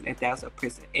 officials, and thousands of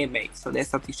prison inmates. So that's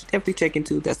something you should definitely check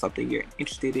into. That's something you're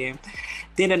interested in.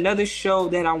 Then another show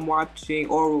that I'm watching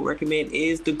or will recommend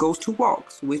is The Ghost Who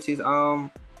Walks, which is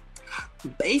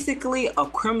basically a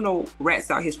criminal rats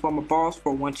out his former boss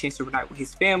for one chance to reunite with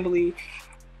his family,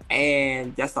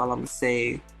 and that's all I'm gonna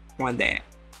say on that.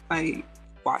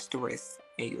 Watch the rest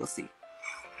and you'll see.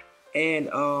 And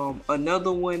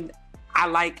another one I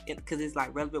like it because it's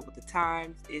relevant with the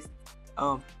times.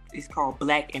 It's called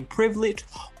Black and Privilege,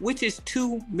 which is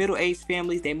 2 middle-aged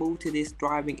families. They moved to this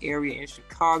thriving area in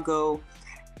Chicago,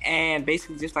 and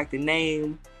basically just like the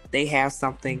name, they have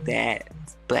something that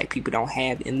Black people don't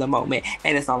have in the moment,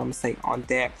 and that's all I'm gonna say on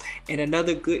that. And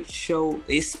another good show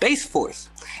is Space Force,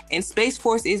 and Space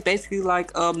Force is basically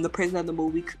the president of the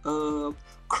movie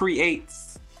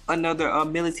creates another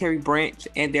military branch,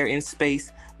 and they're in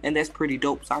space, and that's pretty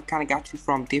dope. So I kind of got you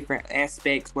from different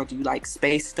aspects, whether you like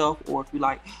space stuff or if you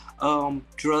like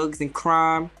drugs and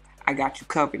crime. I got you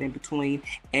covered in between.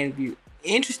 And if you're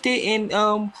interested in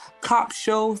cop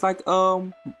shows like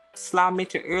Sly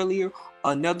mentioned earlier,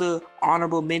 another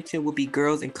honorable mention would be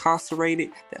Girls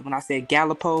Incarcerated. That when I said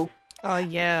Gallipo. Oh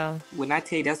yeah. When I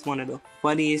tell you that's one of the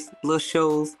funniest little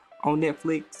shows on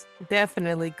Netflix.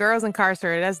 Definitely. Girls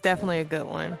Incarcerated, that's definitely a good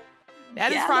one.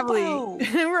 That is probably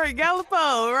right,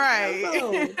 Gallipo, right.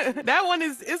 Gallipo. That one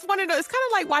it's one of those, it's kind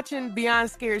of like watching Beyond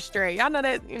Scared Straight. Y'all know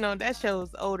that, that show's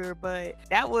older, but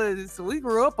we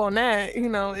grew up on that.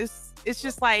 It's it's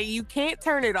just like you can't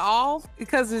turn it off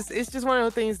because it's just one of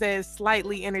those things that's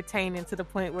slightly entertaining to the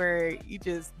point where you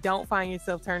just don't find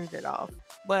yourself turning it off.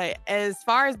 But as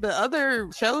far as the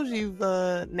other shows you've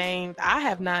named, I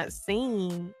have not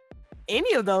seen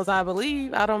any of those. I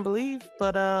don't believe,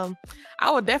 but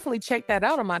I would definitely check that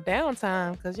out on my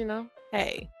downtime because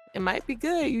hey, it might be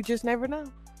good. You just never know.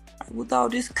 With all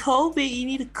this COVID, you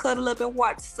need to cuddle up and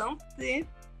watch something.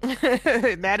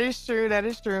 That is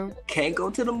true. Can't go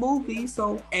to the movies.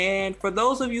 And for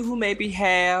those of you who maybe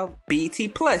have BET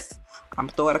Plus, I'm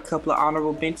throwing a couple of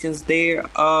honorable mentions there.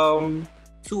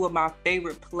 Two of my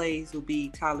favorite plays will be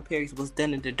Tyler Perry's What's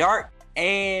Done in the Dark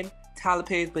and Tyler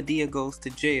Perry's Madea Goes to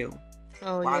Jail.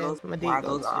 Why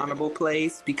those honorable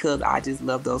plays? Because I just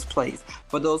love those plays.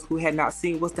 For those who had not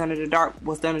seen What's Done in the Dark,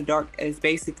 What's Done in the Dark is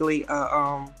basically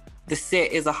the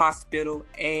set is a hospital,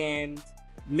 and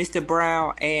Mr.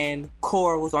 Brown and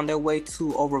Cora was on their way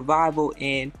to a revival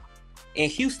in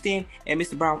Houston, and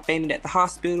Mr. Brown fainted at the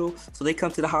hospital. So they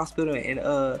come to the hospital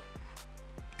and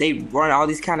they run all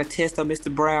these kind of tests on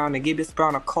Mr. Brown and give Mr.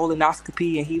 Brown a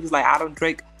colonoscopy, and he was like, I don't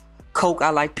drink Coke, I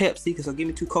like Pepsi, so give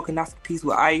me 2 colonoscopies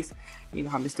with ice. You know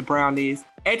how Mr. Brown is.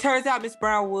 And it turns out Mr.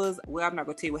 Brown was, well, I'm not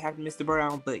going to tell you what happened to Mr.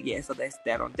 Brown, but yeah, so that's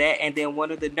that on that. And then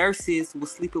one of the nurses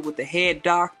was sleeping with the head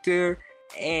doctor,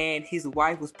 and his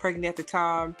wife was pregnant at the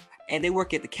time, and they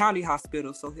work at the county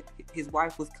hospital. So his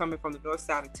wife was coming from the north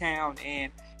side of town,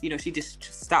 and she just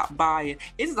stopped by. And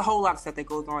it's a whole lot of stuff that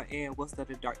goes on in What's Done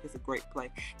in the Dark. It's a great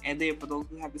play. And then for those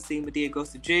who haven't seen Madea Goes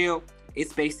to Jail,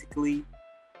 it's basically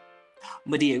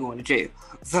Madea going to jail.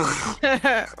 So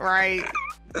right.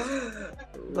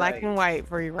 Black and white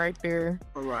for you right there.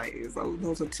 Right. So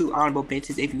those are 2 honorable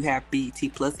mentions if you have BET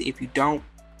Plus. If you don't,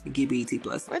 get BET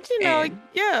Plus. But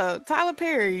Tyler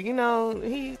Perry,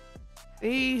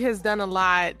 he has done a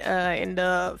lot in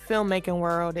the filmmaking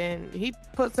world, and he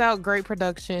puts out great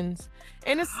productions.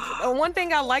 And it's one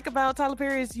thing I like about Tyler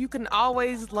Perry is you can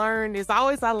always learn. There's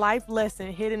always a life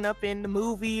lesson hidden up in the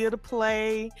movie or the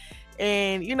play.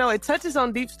 And, it touches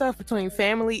on deep stuff between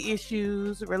family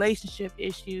issues, relationship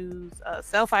issues,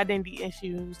 self-identity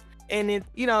issues. And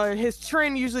his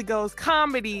trend usually goes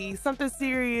comedy, something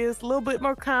serious, a little bit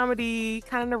more comedy,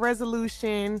 kind of the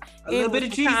resolution. A little bit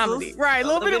of Jesus. Comedy. Right, a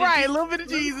little bit of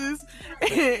Jesus.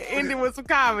 Ending with some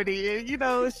comedy. And,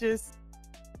 it's just,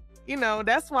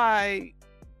 that's why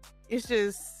it's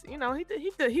just,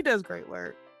 he does great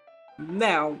work.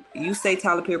 Now, you say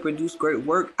Tyler Perry produced great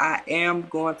work. I am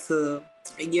going to,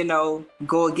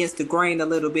 go against the grain a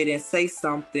little bit and say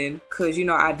something. Because,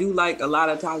 I do like a lot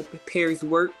of Tyler Perry's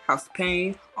work. House of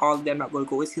Pain, all of them, I'm not going to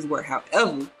go with his work.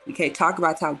 However, we can't talk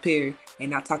about Tyler Perry and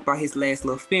not talk about his last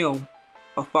little film,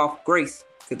 A Fall from Grace.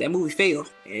 Because that movie failed.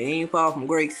 It ain't Fall from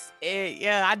Grace.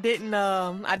 Yeah, I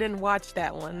didn't watch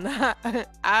that one.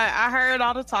 I heard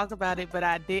all the talk about it, but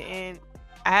I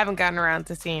haven't gotten around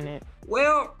to seeing it.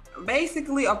 Well,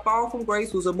 basically, A Fall from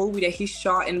Grace was a movie that he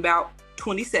shot in about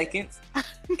 20 seconds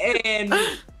and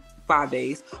 5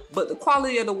 days. But the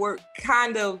quality of the work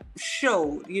kind of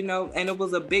showed, and it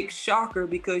was a big shocker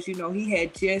because, he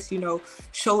had just,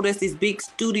 showed us this big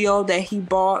studio that he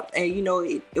bought. And,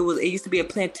 it used to be a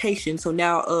plantation. So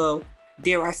now,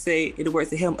 dare I say, in the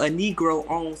words of him, a Negro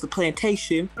owns the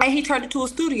plantation. And he turned it to a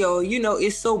studio.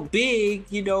 It's so big,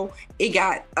 it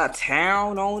got a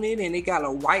town on it, and it got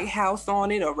a White House on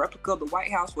it, a replica of the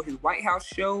White House for his White House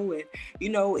show. And,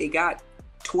 it got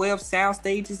 12 sound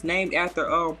stages named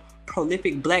after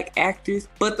prolific Black actors.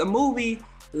 But the movie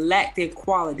lacked in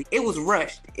quality. It was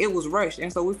rushed.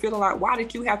 And so we're feeling like, why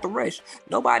did you have to rush?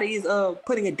 Nobody is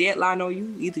putting a deadline on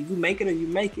you. Either you make it or you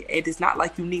make it. And it's not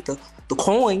like you need the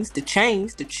coins, the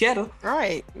change, the cheddar.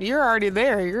 Right. You're already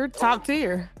there. You're top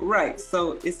tier. Right.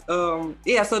 So it's so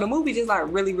the movie just like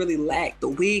really, really lacked. The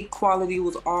wig quality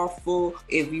was awful.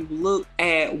 If you look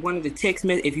at one of the text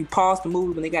messages, if you pause the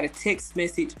movie when they got a text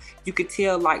message, you could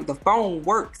tell like the phone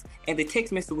works and the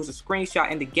text message was a screenshot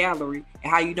in the gallery.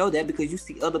 And how you know that? Because you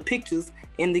see other pictures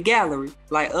in the gallery,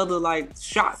 like other like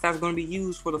shots that's going to be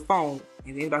used for the phone.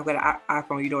 And anybody who got an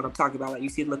iPhone, you know what I'm talking about. Like you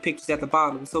see the little pictures at the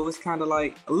bottom. So it's kind of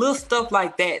like a little stuff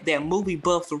like that movie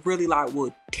buffs really like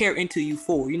would tear into you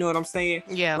for. You know what I'm saying?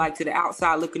 Yeah. Like to the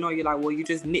outside looking on, you're like, well, you're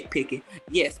just nitpicking.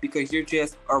 Yes, because you're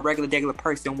just a regular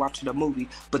person watching a movie.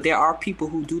 But there are people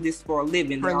who do this for a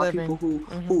living. There are people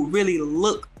who really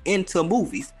look into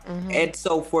movies. And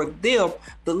so for them,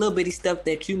 the little bitty stuff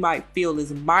that you might feel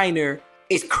is minor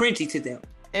is cringy to them.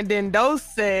 And then those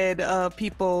said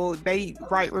people, they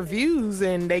write reviews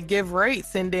and they give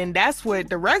rates. And then that's what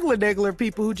the regular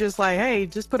people who just like, hey,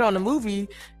 just put on a movie.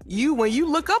 When you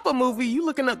look up a movie, you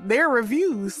looking up their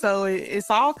reviews. So it's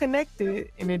all connected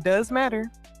and it does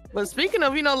matter. But speaking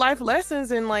of, life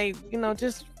lessons and like,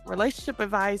 just relationship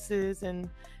advices and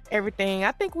everything,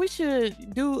 I think we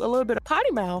should do a little bit of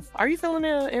potty mouth. Are you feeling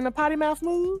in a potty mouth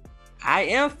mood? I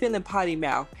am feeling potty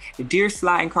mouth. Dear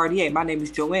Sly and Cartier, my name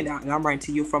is Joanna, and I'm writing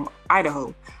to you from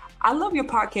Idaho. I love your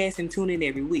podcast and tune in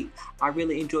every week. I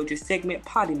really enjoyed your segment,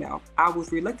 Potty Mouth. I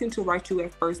was reluctant to write you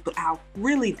at first, but I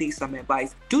really need some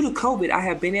advice. Due to COVID, I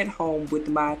have been at home with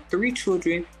my 3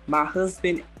 children, my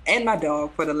husband, and my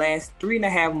dog for the last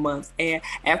 3.5 months. And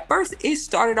at first, it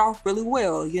started off really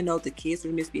well. The kids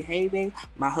were misbehaving.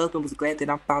 My husband was glad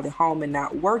that I'm finally home and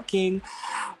not working.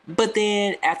 But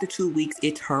then after 2 weeks,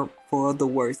 it turned for the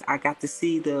worse. I got to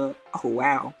see oh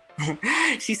wow.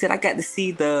 She said, I got to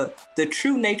see the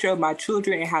true nature of my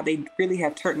children and how they really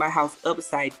have turned my house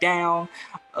upside down.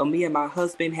 Me and my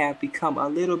husband have become a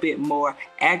little bit more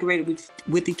aggravated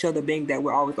with each other, being that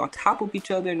we're always on top of each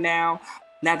other now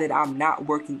that I'm not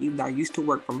working, even though I used to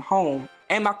work from home.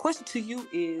 And my question to you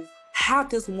is, how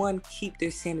does one keep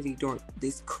their sanity during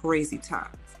this crazy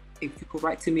times? If you could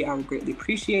write to me, I would greatly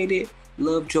appreciate it.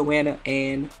 Love, Joanna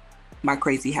and my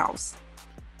crazy house.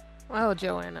 Well,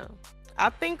 Joanna, I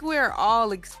think we're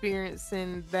all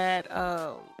experiencing that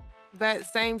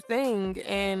same thing,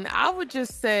 and I would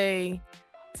just say,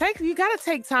 you gotta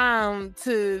take time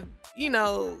to,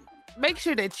 make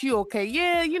sure that you okay.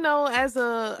 Yeah, as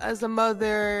a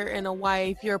mother and a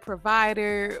wife, you're a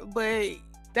provider, but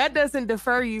that doesn't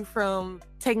defer you from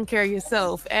taking care of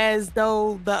yourself, as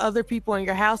though the other people in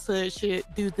your household should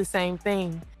do the same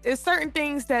thing. There's certain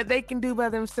things that they can do by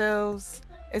themselves.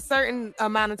 A certain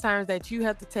amount of times that you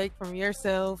have to take from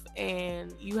yourself,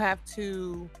 and you have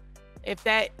to, if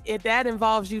that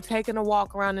involves you taking a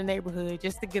walk around the neighborhood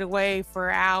just to get away for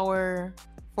an hour,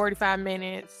 45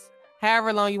 minutes,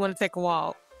 however long you want to take a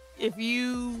walk. If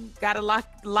you gotta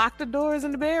lock the doors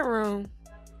in the bedroom,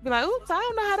 be like, oops, I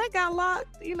don't know how that got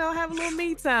locked. Have a little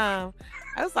me time.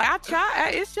 I was like, I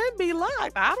tried. It should be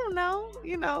locked. I don't know.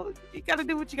 You gotta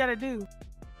do what you gotta do.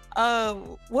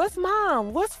 What's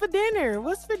mom? What's for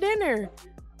dinner?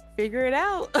 Figure it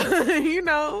out.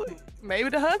 Maybe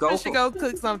the husband should go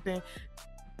cook something.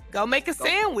 Go make a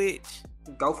sandwich.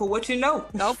 Go for what you know.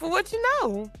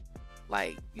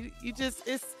 Like you just,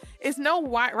 it's no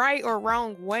right or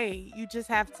wrong way. You just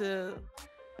have to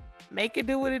make it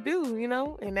do what it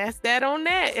do, and that's that on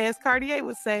that, as Cartier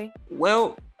would say.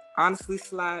 Well, honestly,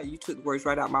 Sly, you took the words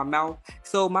right out my mouth.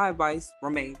 So my advice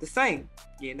remains the same.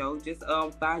 Just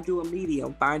find you a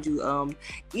medium. Find you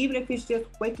even if it's just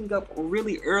waking up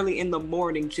really early in the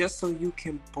morning, just so you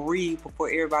can breathe before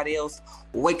everybody else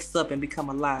wakes up and become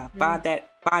alive. Find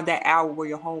that hour where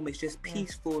your home is just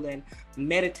peaceful, and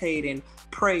meditate and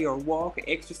pray or walk or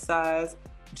exercise.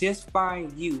 Just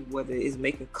find you, whether it's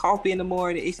making coffee in the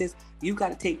morning. It's just, you got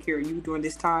to take care of you during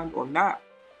this time, or not,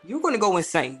 you're going to go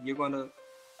insane. You're going to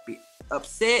be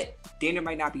upset. Dinner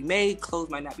might not be made. Clothes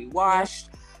might not be washed.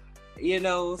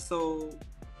 So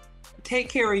take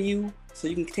care of you so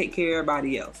you can take care of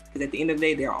everybody else. Because at the end of the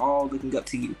day, they're all looking up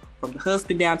to you. From the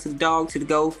husband down to the dog, to the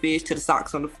goldfish, to the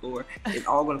socks on the floor. It's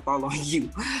all going to fall on you.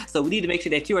 So we need to make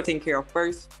sure that you are taken care of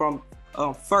first from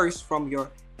your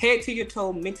head to your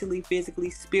toe, mentally, physically,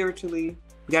 spiritually.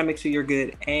 You gotta make sure you're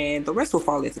good, and the rest will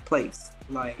fall into place.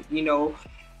 Like,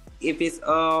 if it's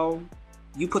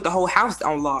you put the whole house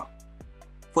on lock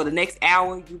for the next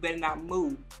hour, you better not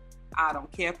move. I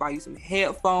don't care if I use some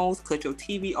headphones, cut your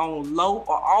TV on low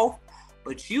or off,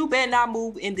 but you better not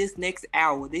move in this next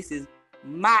hour. This is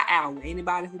my hour.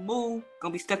 Anybody who moved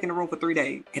gonna be stuck in the room for 3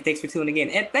 days. And thanks for tuning in.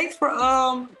 And thanks for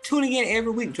tuning in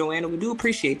every week, Joanna. We do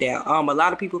appreciate that. A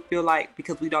lot of people feel like,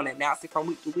 because we don't announce it from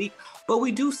week to week, but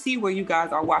we do see where you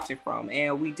guys are watching from,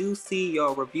 and we do see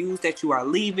your reviews that you are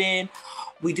leaving.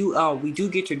 We do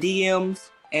get your DMs,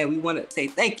 and we want to say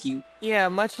thank you. Yeah,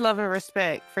 much love and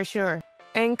respect for sure.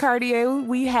 And Cartier,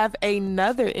 we have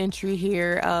another entry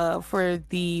here for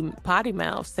the Potty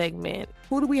Mouth segment.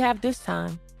 Who do we have this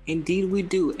time? Indeed we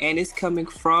do, and it's coming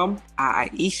from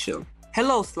Aisha.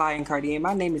 Hello, Sly and Cartier.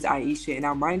 My name is Aisha, and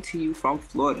I'm writing to you from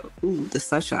Florida. Ooh, the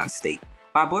Sunshine State.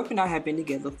 My boyfriend and I have been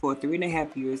together for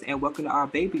 3.5 years and welcomed our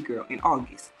baby girl in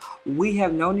August. We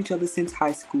have known each other since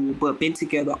high school, but been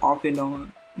together off and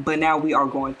on. But now we are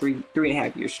going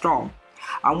 3.5 years strong.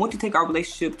 I want to take our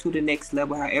relationship to the next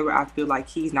level. However, I feel like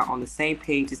he's not on the same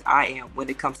page as I am when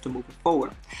it comes to moving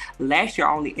forward. Last year,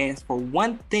 I only asked for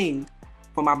one thing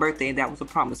for my birthday, and that was a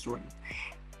promise ring.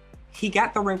 He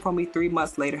got the ring from me 3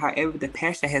 months later. However, the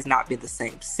passion has not been the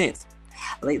same since.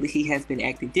 Lately, he has been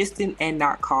acting distant and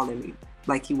not calling me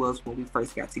like he was when we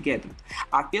first got together.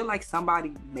 I feel like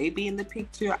somebody may be in the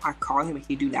picture. I call him and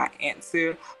he do not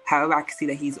answer. However, I can see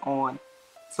that he's on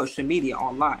social media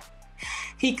online.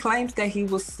 He claims that he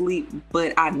was asleep,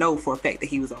 but I know for a fact that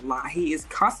he was online. He is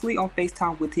constantly on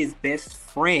FaceTime with his best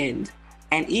friend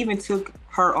and even took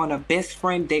her on a best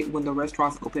friend date when the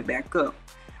restaurants opened back up.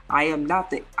 I am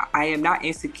not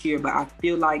insecure, but I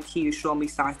feel like he is showing me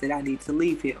signs that I need to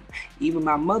leave him. Even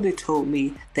my mother told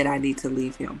me that I need to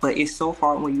leave him, but it's so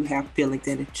hard when you have feelings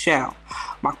in a child.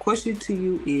 My question to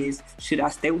you is, should I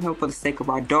stay with him for the sake of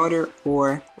our daughter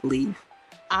or leave?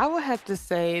 I would have to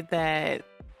say that,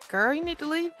 girl, you need to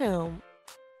leave him.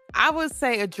 I would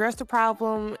say address the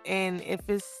problem, and if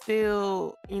it's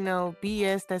still,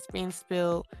 BS that's being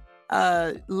spilled,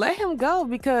 let him go,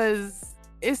 because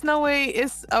it's no way.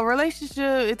 It's a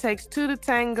relationship. It takes two to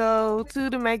tango, two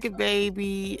to make a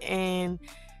baby, and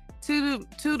two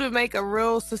to make a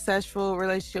real successful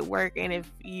relationship work. And if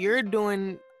you're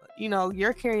doing,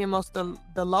 you're carrying most of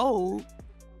the load,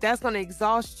 that's going to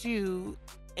exhaust you.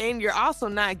 And you're also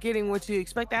not getting what you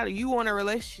expect out of you want a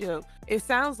relationship. It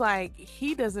sounds like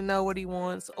he doesn't know what he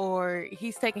wants, or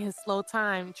he's taking his slow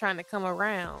time trying to come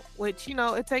around, which,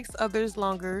 it takes others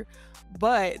longer.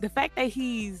 But the fact that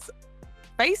he's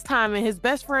FaceTiming his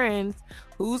best friend,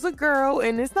 who's a girl,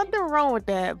 and there's nothing wrong with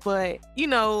that. But,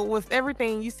 with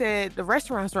everything you said, the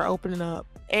restaurants are opening up,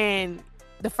 and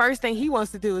the first thing he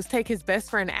wants to do is take his best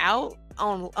friend out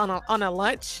on a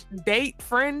lunch date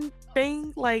friend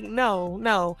thing. Like,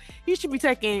 no, he should be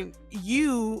taking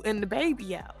you and the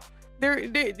baby out.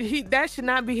 That should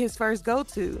not be his first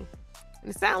go-to.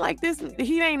 It sounds like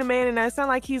he ain't a man in that. It sounds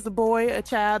like he's a boy, a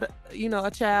child,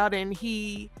 and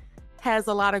he has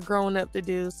a lot of growing up to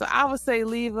do. So I would say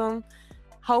leave him.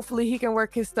 Hopefully he can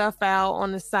work his stuff out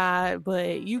on the side,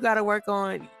 but you got to work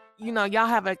on, y'all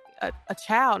have a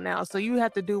child now, so you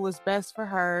have to do what's best for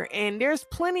her. And there's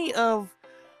plenty of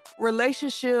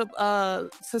relationship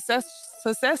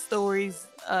success stories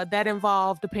that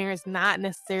involve the parents not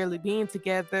necessarily being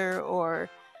together, or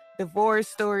divorce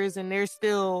stories, and there's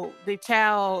still the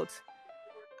child.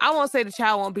 I won't say the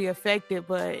child won't be affected,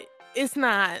 but it's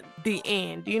not the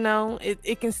end.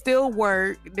 It can still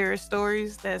work. There are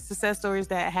success stories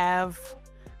that have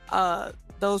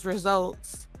those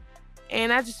results,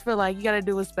 and I just feel like you got to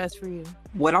do what's best for you.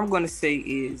 What I'm going to say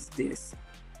is this: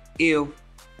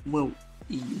 when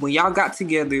y'all got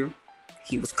together,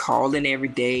 he was calling every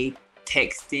day,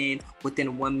 texting within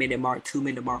a 1 minute mark, 2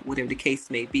 minute mark, whatever the case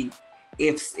may be.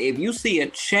 If you see a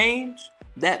change,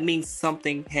 that means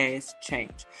something has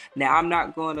changed. Now,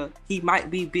 he might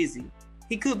be busy.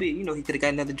 He could be, he could have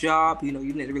got another job. You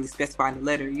didn't really specify in the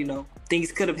letter,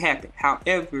 things could have happened.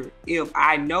 However, if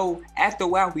I know after a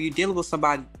while when you're dealing with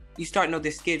somebody, you start to know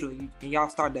their schedule, and y'all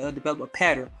start to develop a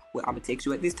pattern. Well, I'm going to text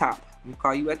you at this time. I'm going to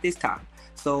call you at this time.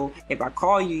 So if I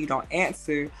call you, you don't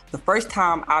answer. The first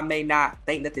time I may not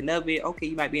think nothing of it. Okay,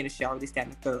 you might be in the shower, this, that,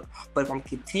 and the third. But if I'm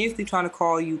continuously trying to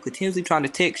call you, continuously trying to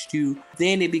text you,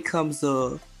 then it becomes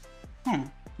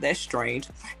that's strange.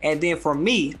 And then for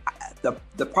me,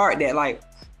 the part that like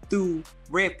threw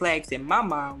red flags in my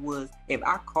mind was if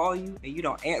I call you and you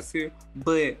don't answer,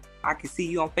 but I can see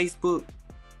you on Facebook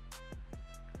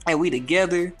and we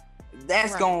together,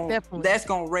 that's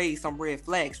gonna raise some red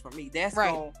flags for me. That's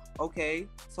right. Okay,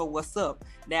 so what's up?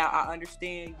 Now I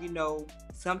understand,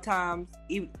 sometimes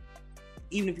even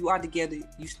if you are together,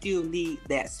 you still need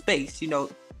that space.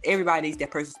 Everybody needs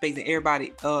that person's space, and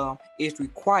everybody is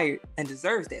required and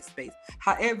deserves that space.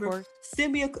 However,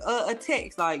 send me a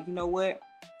text like, you know what?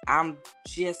 I'm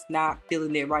just not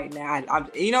feeling it right now.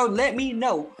 Let me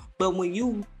know. But when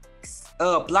you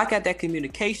block out that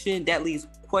communication, that leaves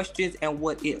questions and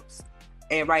what ifs.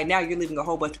 And right now you're leaving a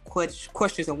whole bunch of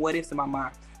questions and what ifs in my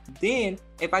mind. Then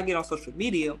if I get on social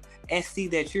media and see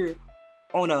that you're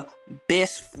on a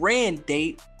best friend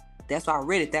date, that's why I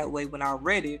read it that way. When I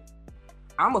read it,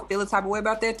 I'm gonna feel a type of way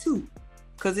about that too.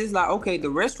 Cause it's like, okay, the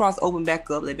restaurants open back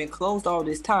up. They've been closed all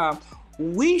this time.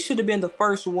 We should have been the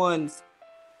first ones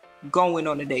going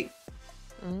on a date.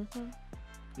 Mm-hmm.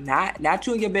 Not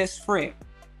you and your best friend.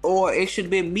 Or it should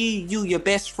have been me, you, your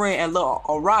best friend, and little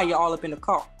Araya all up in the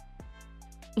car.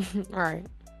 Right.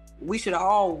 We should have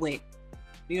all went.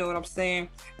 You know what I'm saying?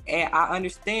 And I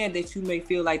understand that you may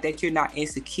feel like that you're not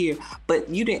insecure, but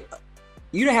you didn't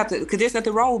have to, because there's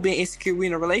nothing wrong with being insecure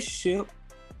in a relationship.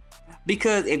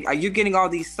 Because if you're getting all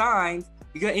these signs,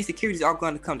 your insecurities are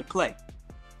going to come to play.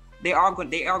 They are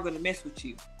going to mess with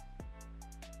you.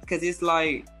 Because it's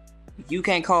like, you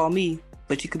can't call me,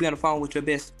 but you could be on the phone with your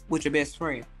best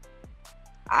friend.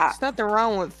 There's nothing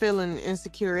wrong with feeling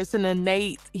insecure. It's an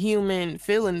innate human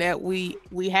feeling that we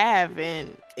have,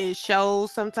 and it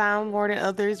shows sometimes more than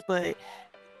others, but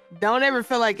don't ever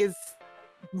feel like it's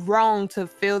wrong to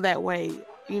feel that way,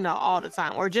 all the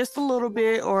time, or just a little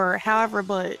bit, or however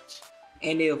much.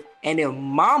 And if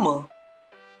mama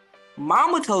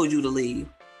told you to leave,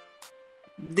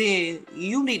 then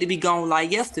you need to be gone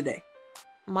like yesterday.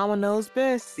 Mama knows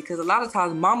best. Because a lot of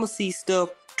times mama sees stuff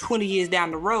 20 years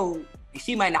down the road, and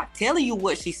she might not tell you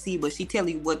what she see, but she tell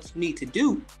you what you need to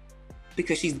do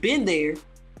because she's been there.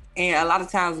 And a lot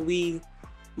of times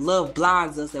love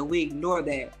blinds us and we ignore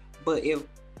that. But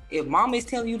if mama is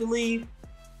telling you to leave,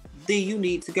 then you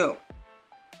need to go.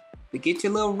 But get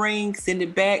your little ring, send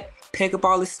it back, pack up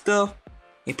all this stuff,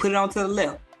 and put it on to the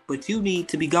left. But you need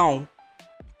to be gone.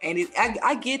 And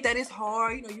I get that it's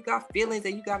hard. You know, you got feelings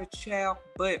and you got a child,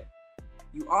 but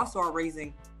you also are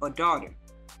raising a daughter.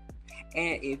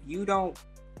 And if you don't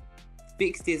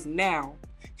fix this now,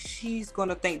 she's going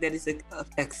to think that it's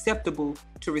acceptable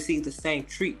to receive the same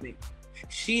treatment.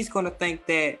 She's going to think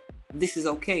that this is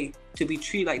okay to be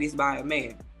treated like this by a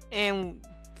man. And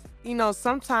you know,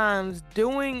 sometimes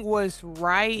doing what's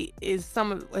right is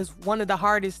one of the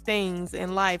hardest things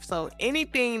in life. So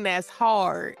anything that's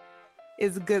hard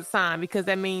is a good sign, because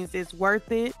that means it's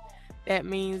worth it. That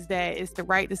means that it's the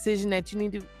right decision that you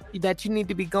need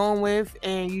to be going with,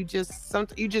 and you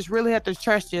just really have to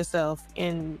trust yourself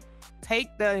and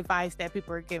take the advice that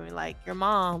people are giving. Like your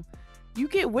mom, you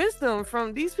get wisdom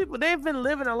from these people. They've been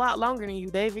living a lot longer than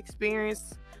you. They've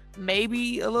experienced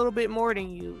maybe a little bit more than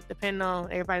you, depending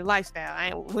on everybody's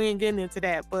lifestyle. We ain't getting into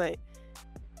that, but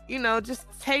you know, just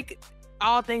take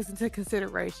all things into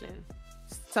consideration.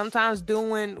 Sometimes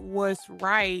doing what's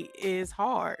right is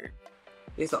hard.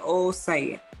 It's an old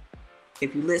saying: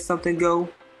 if you let something go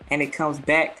and it comes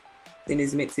back, then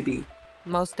it's meant to be.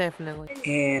 Most definitely.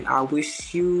 And I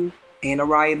wish you and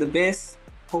Araya the best.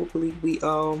 Hopefully we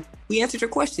answered your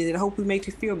question, and I hope we made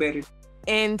you feel better.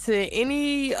 And to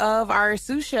any of our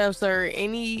sous chefs or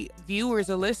any viewers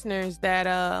or listeners that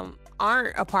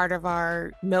aren't a part of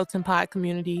our Melting Pot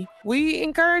community, we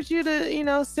encourage you to, you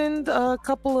know, send a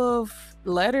couple of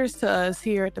letters to us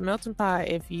here at the Melting Pot.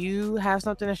 If you have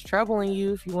something that's troubling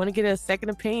you, if you want to get a second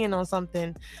opinion on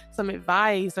something, some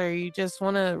advice, or you just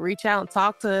want to reach out and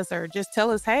talk to us, or just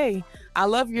tell us, hey, I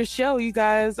love your show, you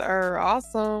guys are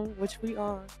awesome, which we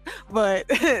are. But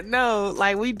no,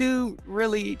 like, we do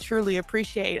really truly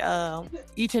appreciate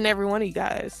each and every one of you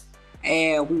guys.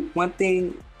 And one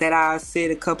thing that I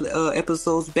said a couple of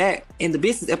episodes back in the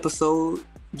business episode,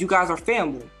 you guys are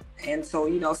family. And so,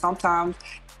 you know, sometimes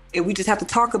if we just have to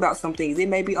talk about some things, it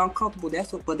may be uncomfortable.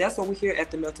 That's what we're here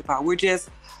at the Melting Pot. We're just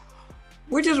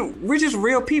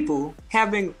real people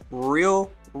having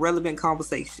real relevant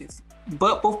conversations.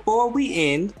 But before we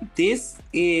end, this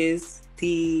is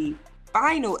the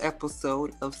final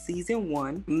episode of season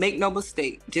 1. Make no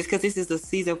mistake, just because this is the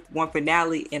season 1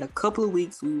 finale, in a couple of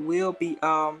weeks we will be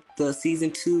the season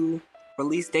 2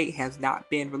 release date has not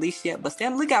been released yet, but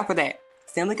stand lookout for that.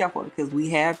 Stand lookout for it, because we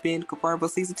have been confirmed for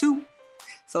season 2,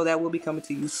 so that will be coming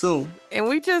to you soon. And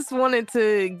we just wanted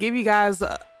to give you guys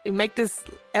make this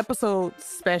episode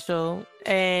special,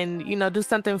 and you know, do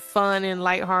something fun and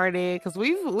lighthearted, because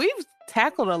we've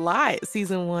tackled a lot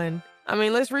season 1. I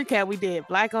mean, let's recap. We did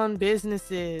Black-owned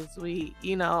businesses. We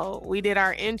did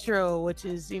our intro, which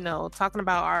is, you know, talking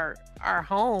about our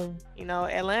home, you know,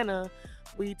 Atlanta.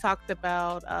 We talked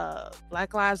about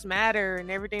Black Lives Matter and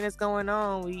everything that's going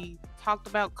on. We talked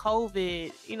about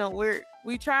COVID. You know,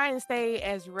 we try and stay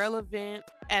as relevant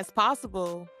as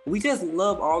possible. We just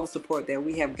love all the support that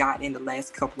we have gotten in the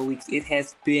last couple of weeks. It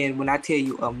has been, when I tell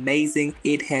you, amazing.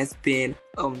 It has been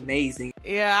amazing.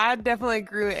 Yeah, I definitely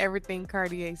agree with everything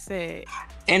Cartier said.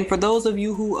 And for those of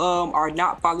you who are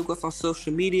not following us on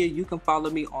social media, you can follow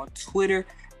me on Twitter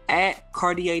at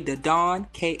Cartier the Don,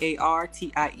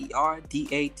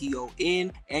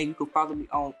 KartierDadon, and you can follow me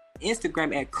on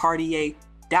Instagram at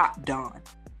Cartier.Don.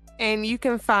 And you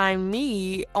can find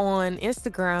me on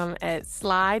Instagram at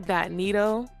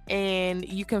slide.nito, and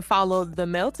you can follow the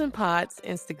Melting Pot's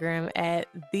Instagram at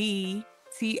the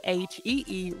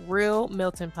THEE Real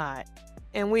Melting Pot.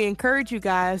 And we encourage you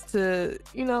guys to,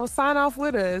 you know, sign off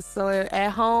with us. So at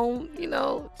home, you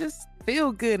know, just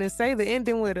feel good and say the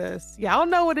ending with us. Y'all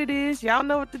know what it is. Y'all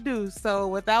know what to do. So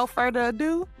without further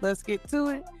ado, let's get to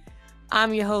it.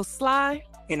 I'm your host, Sly.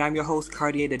 And I'm your host,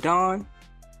 Cartier the Don.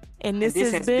 And this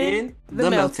has been The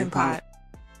Melting Pot.